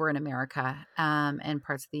culture over in America, and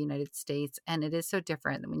parts of the United States. And it is so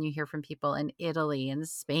different when you hear from people in Italy and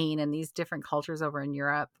Spain and these different cultures over in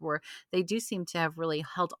Europe where they do seem to have really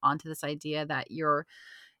held on to this idea that your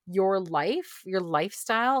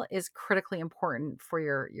lifestyle is critically important for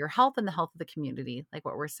your health and the health of the community, like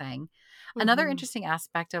what we're saying. Another Mhm. interesting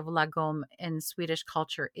aspect of Lagom in Swedish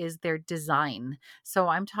culture is their design. So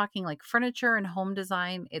I'm talking like furniture and home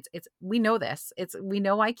design. It's we know this. We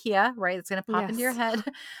know IKEA, right? It's going to pop into your Yes. head.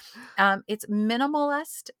 It's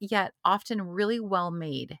minimalist, yet often really well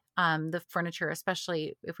made. The furniture,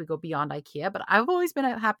 especially if we go beyond IKEA, but I've always been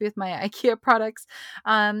happy with my IKEA products.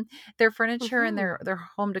 Their furniture and Mhm. their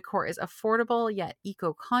home decor is affordable yet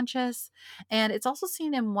eco-conscious, and it's also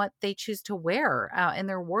seen in what they choose to wear in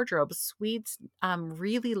their wardrobes. Swedes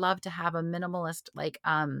really love to have a minimalist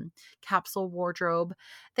capsule wardrobe.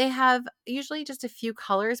 They have usually just a few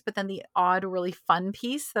colors, but then the odd, really fun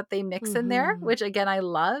piece that they mix in there, Mhm. which again I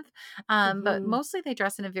love. But Mhm. mostly they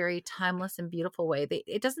dress in a very timeless and beautiful way.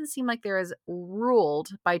 It doesn't seem like they're as ruled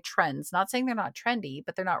by trends. Not saying they're not trendy,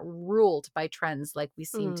 but they're not ruled by trends like we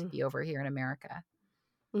seem to Mm. be over here in America.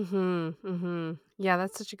 Mhm. Mhm. Yeah,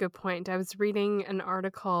 that's such a good point. I was reading an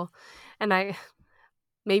article and I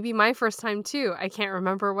maybe my first time too. I can't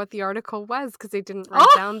remember what the article was because they didn't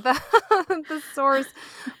write Oh! down the the source,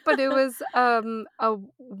 but it was, a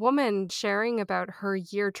woman sharing about her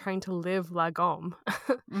year trying to live Lagom,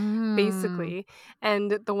 Mm, basically,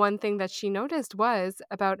 and the one thing that she noticed was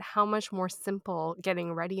about how much more simple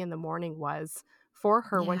getting ready in the morning was for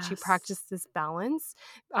her when she yes. practiced this balance,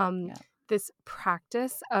 um, Yeah. this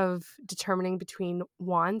practice of determining between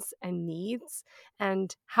wants and needs,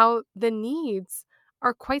 and how the needs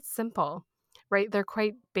are quite simple, right? They're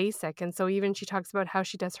quite basic. And so even she talks about how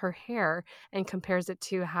she does her hair and compares it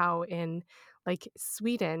to how in like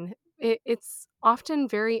Sweden, it's often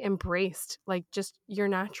very embraced, like just your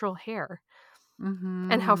natural hair.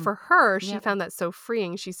 And how Mhm. for her, she Yep. found that so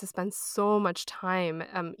freeing. She used to spend so much time,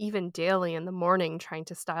 even daily in the morning, trying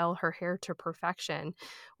to style her hair to perfection,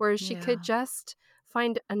 whereas she could Yeah. just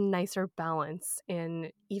find a nicer balance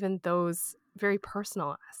in even those very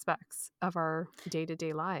personal aspects of our day to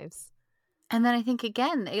day lives. And then I think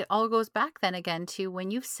again, it all goes back then again to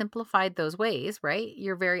when you've simplified those ways, right?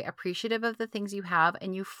 You're very appreciative of the things you have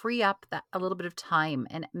and you free up that a little bit of time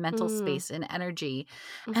and mental Mm, space and energy.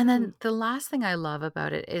 And mhm. then the last thing I love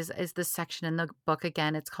about it is this section in the book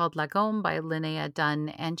again. It's called Lagom by Linnea Dunn.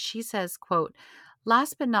 And she says, quote,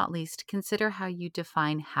 last but not least, consider how you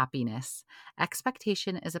define happiness.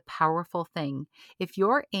 Expectation is a powerful thing. If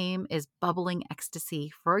your aim is bubbling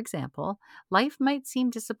ecstasy, for example, life might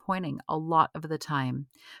seem disappointing a lot of the time.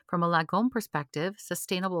 From a Lagom perspective,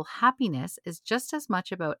 sustainable happiness is just as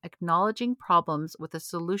much about acknowledging problems with a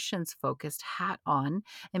solutions focused hat on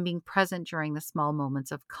and being present during the small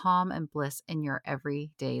moments of calm and bliss in your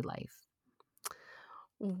everyday life.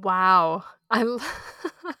 Wow.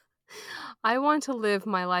 I want to live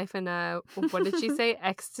my life in a what did she say?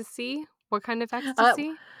 Ecstasy? What kind of uh,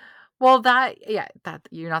 ecstasy? well, that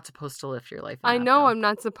you're not supposed to live your life in I that know though. I'm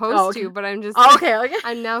not Oh, supposed okay. to, but I'm just Oh, okay. Okay.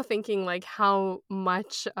 I'm now thinking, like, how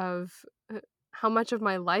much of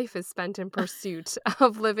my life is spent in pursuit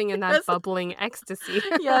of living in that Yes. bubbling ecstasy,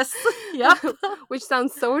 Yes. Yep. which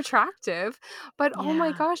sounds so attractive, but, oh my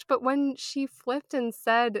Yeah. gosh, but when she flipped and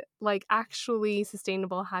said, like, actually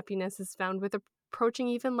sustainable happiness is found with approaching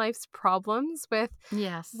even life's problems with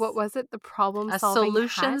what Yes. was it? The A problem-solving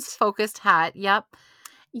solutions hat? focused hat. Yep.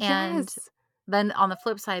 And Yes. then on the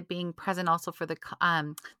flip side, being present also for the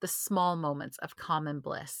small moments of common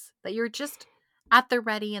bliss that you're just at the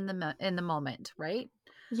ready in the moment, right?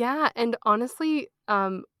 Yeah, and honestly,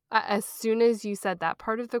 as soon as you said that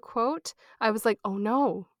part of the quote, I was like, "Oh,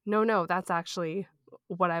 no. No, no, that's actually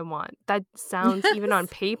what I want." That sounds, even on Yes.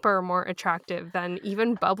 paper, more attractive than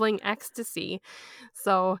even bubbling ecstasy.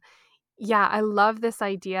 So, yeah, I love this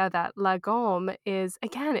idea that lagom is,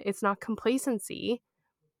 again, it's not complacency,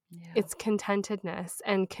 Yeah. it's contentedness,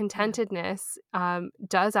 and Yeah. contentedness,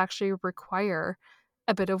 does actually require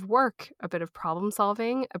a bit of work, a bit of problem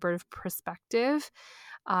solving, a bit of perspective,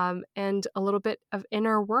 and a little bit of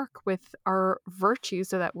inner work with our virtues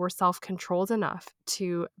so that we're self controlled enough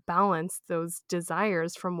to balance those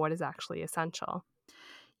desires from what is actually essential.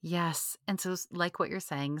 Yes. And so, like what you're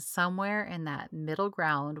saying, somewhere in that middle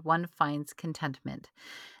ground, one finds contentment.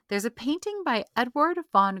 There's a painting by Edward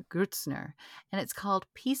von Grützner, and it's called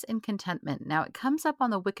Peace and Contentment. Now, it comes up on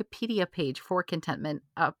the Wikipedia page for Contentment,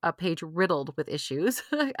 a page riddled with issues,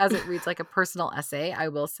 as it reads like a personal essay, I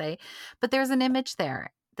will say. But there's an image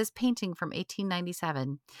there, this painting from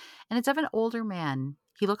 1897, and it's of an older man.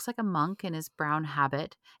 He looks like a monk in his brown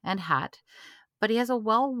habit and hat, but he has a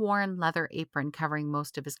well-worn leather apron covering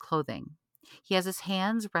most of his clothing. He has his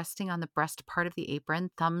hands resting on the breast part of the apron,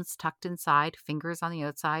 thumbs tucked inside, fingers on the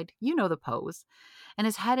outside. You know the pose. And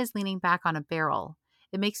his head is leaning back on a barrel.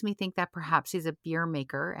 It makes me think that perhaps he's a beer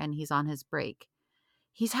maker and he's on his break.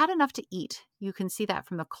 He's had enough to eat. You can see that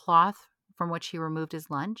from the cloth from which he removed his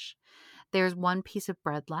lunch. There's one piece of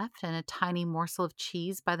bread left and a tiny morsel of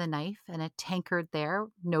cheese by the knife and a tankard there,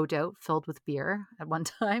 no doubt filled with beer at one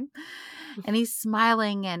time. And he's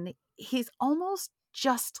smiling and he's almost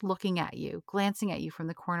just looking at you, glancing at you from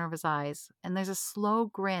the corner of his eyes. And there's a slow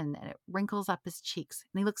grin and it wrinkles up his cheeks.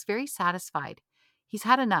 And he looks very satisfied. He's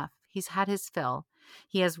had enough. He's had his fill.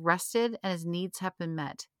 He has rested and his needs have been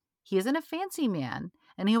met. He isn't a fancy man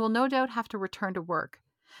and he will no doubt have to return to work.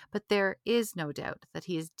 But there is no doubt that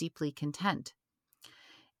he is deeply content.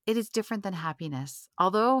 It is different than happiness,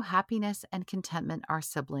 although happiness and contentment are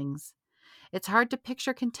siblings. It's hard to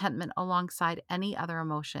picture contentment alongside any other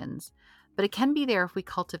emotions, but it can be there if we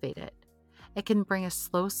cultivate it. It can bring a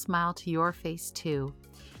slow smile to your face too,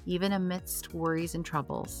 even amidst worries and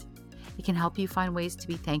troubles. It can help you find ways to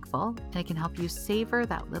be thankful, and it can help you savor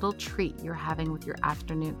that little treat you're having with your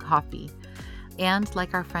afternoon coffee. And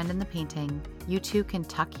like our friend in the painting, you too can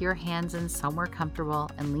tuck your hands in somewhere comfortable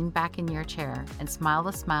and lean back in your chair and smile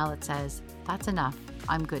the smile that says, "That's enough,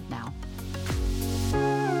 I'm good now."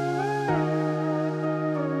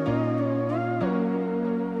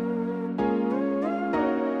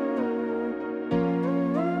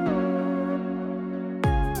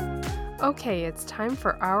 Okay, it's time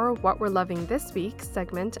for our What We're Loving This Week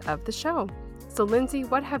segment of the show. So, Lindsay,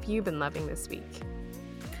 what have you been loving this week?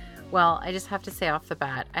 Well, I just have to say off the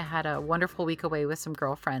bat, I had a wonderful week away with some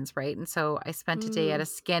girlfriends, right? And so I spent a day at a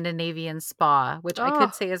Scandinavian spa, which I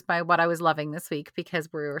could say is what I was loving this week because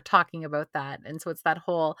we were talking about that. And so it's that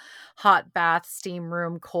whole hot bath, steam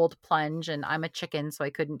room, cold plunge. And I'm a chicken, so I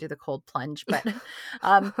couldn't do the cold plunge. But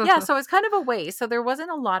yeah, so it was kind of a waste. So there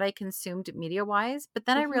wasn't a lot I consumed media-wise. But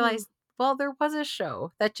then I realized, well, there was a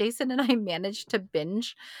show that Jason and I managed to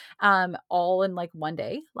binge all in like one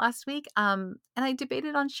day last week. And I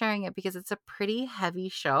debated on sharing it because it's a pretty heavy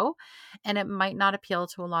show and it might not appeal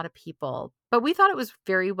to a lot of people. But we thought it was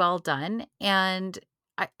very well done. And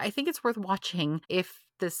I think it's worth watching if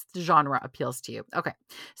this genre appeals to you. Okay.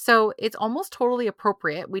 So it's almost totally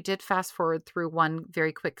appropriate. We did fast forward through one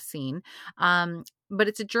very quick scene. But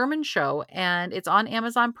it's a German show and it's on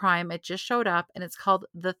Amazon Prime. It just showed up and it's called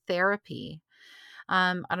The Therapy.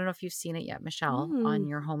 I don't know if you've seen it yet, Michelle, on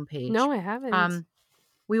your homepage. No, I haven't.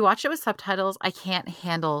 We watched it with subtitles. I can't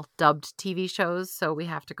handle dubbed TV shows, so we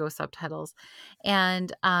have to go subtitles.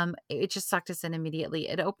 And it just sucked us in immediately.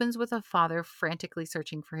 It opens with a father frantically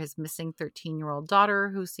searching for his missing 13-year-old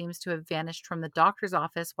daughter who seems to have vanished from the doctor's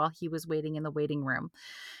office while he was waiting in the waiting room.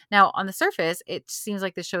 Now, on the surface, it seems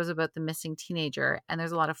like the show's about the missing teenager, and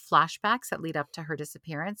there's a lot of flashbacks that lead up to her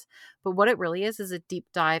disappearance. But what it really is a deep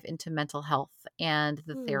dive into mental health and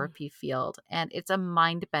the therapy field. And it's a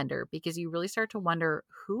mind bender because you really start to wonder,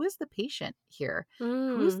 who is the patient here?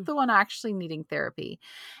 Who's the one actually needing therapy?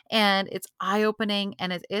 And it's eye-opening,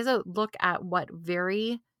 and it is a look at what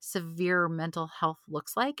very severe mental health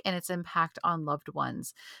looks like and its impact on loved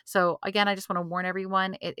ones. So again, I just want to warn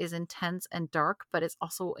everyone, it is intense and dark, but it's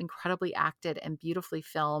also incredibly acted and beautifully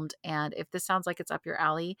filmed. And if this sounds like it's up your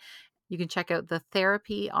alley, you can check out The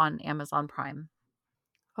Therapy on Amazon Prime.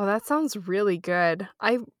 Oh, that sounds really good.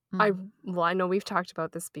 Well, I know we've talked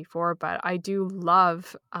about this before, but I do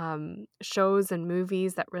love shows and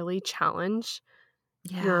movies that really challenge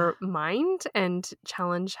your mind and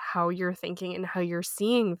challenge how you're thinking and how you're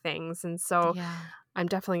seeing things. And so I'm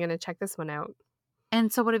definitely going to check this one out.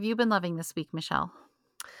 And so what have you been loving this week, Michelle?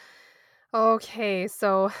 Okay,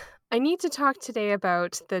 so I need to talk today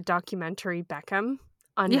about the documentary Beckon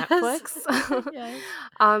on Netflix.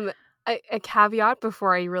 Yes. A caveat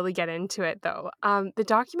before I really get into it, though. The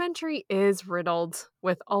documentary is riddled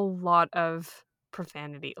with a lot of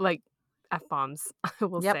profanity, like F-bombs, I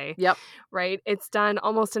will say. Yep. Right? It's done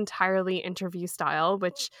almost entirely interview style,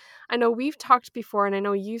 which I know we've talked before, and I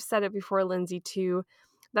know you've said it before, Lindsay, too,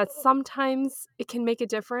 that sometimes it can make a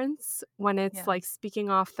difference when it's like speaking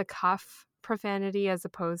off the cuff profanity as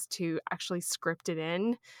opposed to actually scripted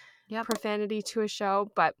in profanity to a show.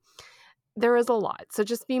 But there is a lot. So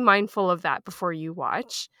just be mindful of that before you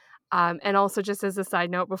watch. And also, just as a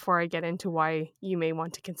side note, before I get into why you may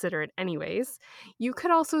want to consider it anyways, you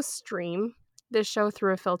could also stream this show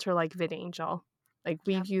through a filter like VidAngel. Like, Yep.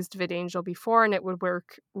 we've used VidAngel before, and it would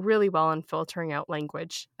work really well on filtering out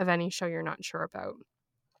language of any show you're not sure about.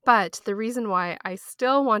 But the reason why I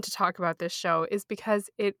still want to talk about this show is because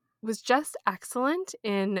it was just excellent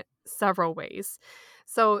in several ways.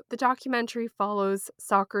 So, the documentary follows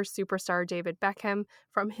soccer superstar David Beckham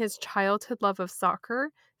from his childhood love of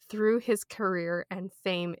soccer through his career and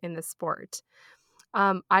fame in the sport.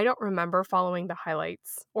 I don't remember following the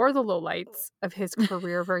highlights or the lowlights of his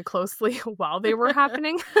career very closely while they were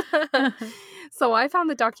happening. So I found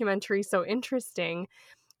the documentary so interesting,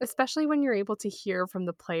 especially when you're able to hear from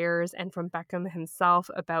the players and from Beckham himself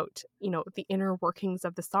about, the inner workings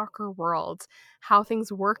of the soccer world, how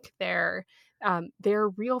things work there, their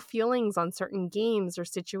real feelings on certain games or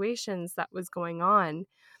situations that was going on.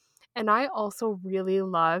 And I also really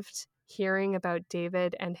loved hearing about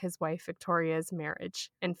David and his wife Victoria's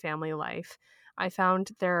marriage and family life. I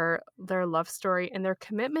found their love story and their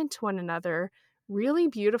commitment to one another really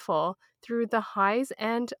beautiful through the highs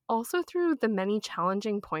and also through the many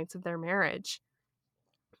challenging points of their marriage,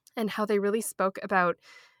 and how they really spoke about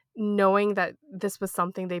knowing that this was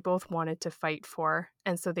something they both wanted to fight for,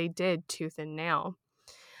 and so they did tooth and nail.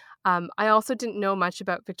 I also didn't know much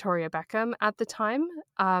about Victoria Beckham at the time,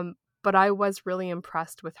 but I was really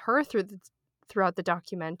impressed with her throughout the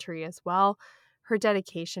documentary as well. Her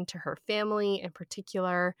dedication to her family in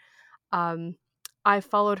particular. Um, I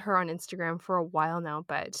followed her on Instagram for a while now,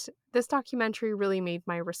 but this documentary really made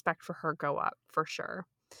my respect for her go up for sure.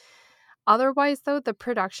 Otherwise, though, the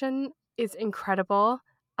production is incredible.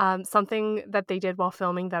 Something that they did while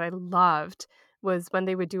filming that I loved was when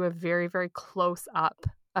they would do a very, very close up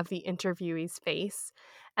of the interviewee's face.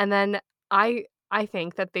 And then I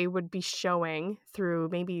think that they would be showing through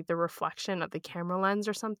maybe the reflection of the camera lens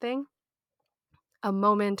or something, a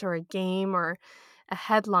moment or a game or a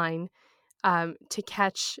headline, to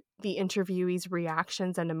catch the interviewee's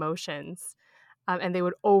reactions and emotions. And they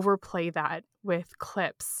would overplay that with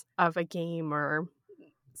clips of a game or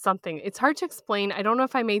something. It's hard to explain. I don't know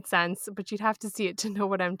if I made sense, but you'd have to see it to know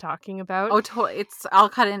what I'm talking about. Oh, totally. I'll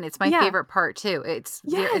cut in. It's my Yeah. favorite part too. It's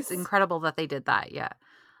Yes. incredible that they did that. Yeah.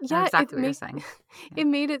 I know Yeah, exactly what you're saying. Yeah. it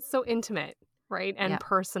made it so intimate, right? And Yeah.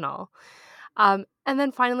 personal. And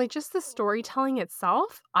then finally, just the storytelling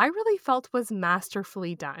itself, I really felt was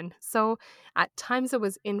masterfully done. So at times it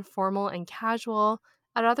was informal and casual,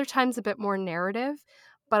 at other times a bit more narrative.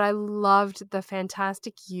 But I loved the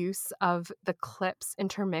fantastic use of the clips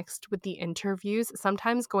intermixed with the interviews,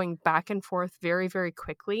 sometimes going back and forth very, very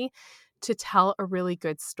quickly to tell a really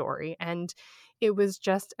good story. And it was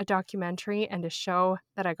just a documentary and a show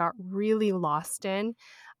that I got really lost in.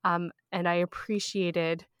 And I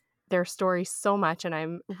appreciated their story so much, and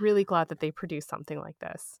I'm really glad that they produced something like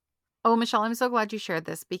this. Oh, Michelle, I'm so glad you shared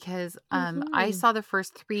this because I Mhm. saw the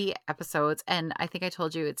first 3 episodes, and I think I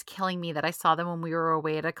told you it's killing me that I saw them when we were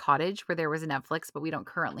away at a cottage where there was Netflix, but we don't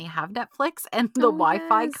currently have Netflix, and the Oh,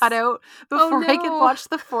 Wi-Fi cut yes. out Oh, before I could no. watch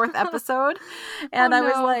the 4th episode. Oh, And I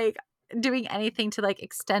was no. like doing anything to like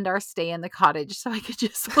extend our stay in the cottage so I could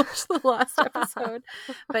just watch the last episode.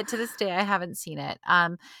 But to this day, I haven't seen it.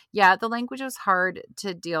 Yeah, the language was hard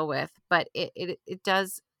to deal with, but it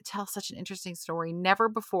does tell such an interesting story. Never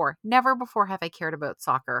before have I cared about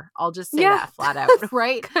soccer. I'll just say Yeah. that flat out,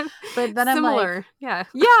 right? But then I'm like, Similar. Yeah.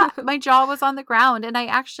 yeah, my jaw was on the ground. And I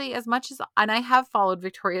actually, as much as, and I have followed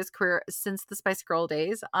Victoria's career since the Spice Girl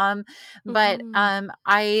days. But Mhm. I'm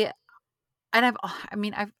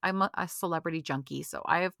a celebrity junkie, so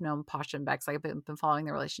I have known Posh and Bex. I've been following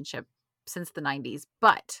their relationship since the 90s,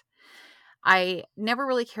 but I never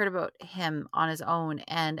really cared about him on his own,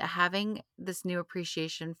 and having this new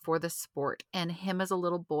appreciation for the sport and him as a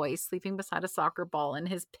little boy sleeping beside a soccer ball and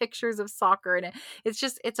his pictures of soccer, and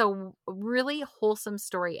it's a really wholesome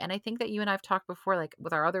story. And I think that you and I've talked before, like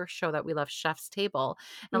with our other show that we love, Chef's Table.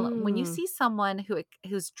 And when you Mm. see someone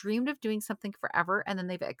who's dreamed of doing something forever and then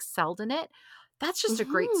they've excelled in it, that's just a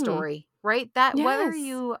great Mhm. story, right? That whether Yes.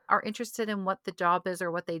 you are interested in what the job is or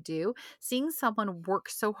what they do, seeing someone work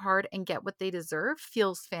so hard and get what they deserve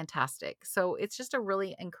feels fantastic. So it's just a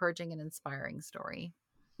really encouraging and inspiring story.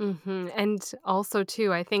 And also,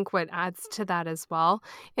 too, I think what adds to that as well,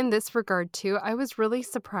 in this regard, too, I was really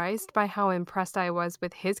surprised by how impressed I was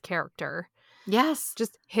with his character. Yes.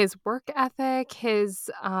 Just his work ethic, his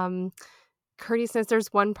courteousness.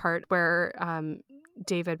 There's one part where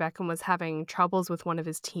David Beckham was having troubles with one of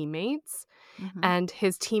his teammates, Hmm. and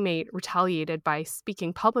his teammate retaliated by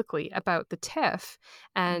speaking publicly about the tiff.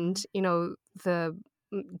 And, Hmm. the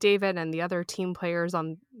David and the other team players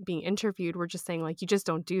on being interviewed were just saying, like, you just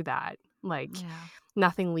don't do that. Like, Yeah.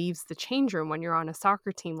 nothing leaves the change room when you're on a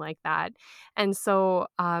soccer team like that. And so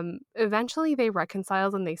eventually they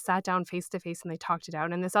reconciled and they sat down face to face and they talked it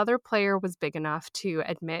out. And this other player was big enough to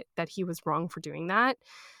admit that he was wrong for doing that.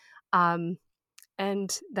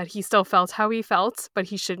 And that he still felt how he felt, but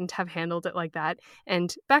he shouldn't have handled it like that.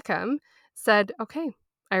 And Beckham said, okay,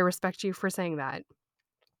 I respect you for saying that.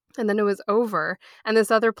 And then it was over. And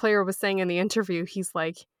this other player was saying in the interview, he's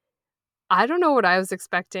like, I don't know what I was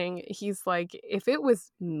expecting. He's like, if it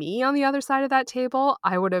was me on the other side of that table,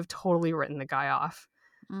 I would have totally written the guy off.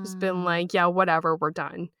 Just been like, yeah, whatever, we're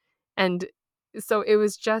done. And so it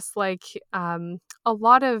was just like a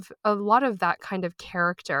lot of that kind of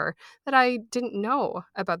character that I didn't know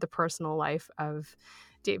about the personal life of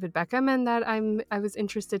David Beckham, and that I was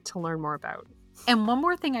interested to learn more about. And one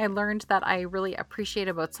more thing I learned that I really appreciate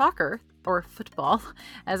about soccer or football,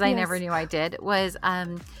 as I never knew I did, was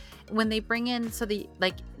when they bring in, so the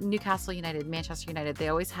like Newcastle United, Manchester United, they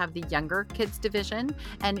always have the younger kids division.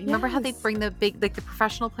 And remember how they bring the big, like the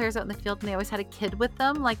professional players out in the field, and they always had a kid with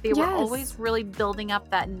them? Like they were always really building up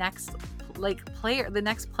that next the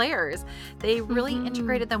next players. They really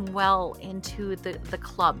integrated them well into the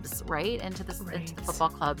clubs, right? Into the football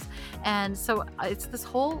clubs. And so it's this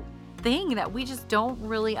whole thing that we just don't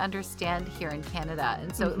really understand here in Canada.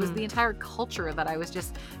 And so it was the entire culture that I was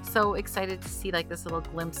just so excited to see like this little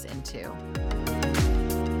glimpse into.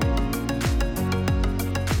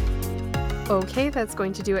 Okay, that's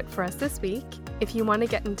going to do it for us this week. If you want to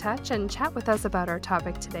get in touch and chat with us about our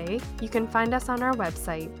topic today, you can find us on our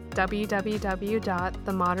website,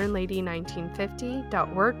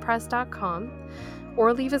 www.themodernlady1950.wordpress.com,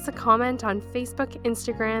 or leave us a comment on Facebook,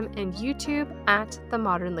 Instagram, and YouTube at The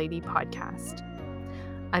Modern Lady Podcast.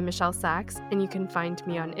 I'm Michelle Sachs, and you can find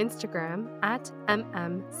me on Instagram at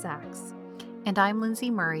MMSachs. And I'm Lindsay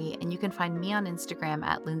Murray, and you can find me on Instagram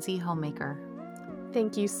at Lindsay Homemaker.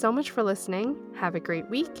 Thank you so much for listening. Have a great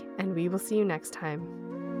week, and we will see you next time.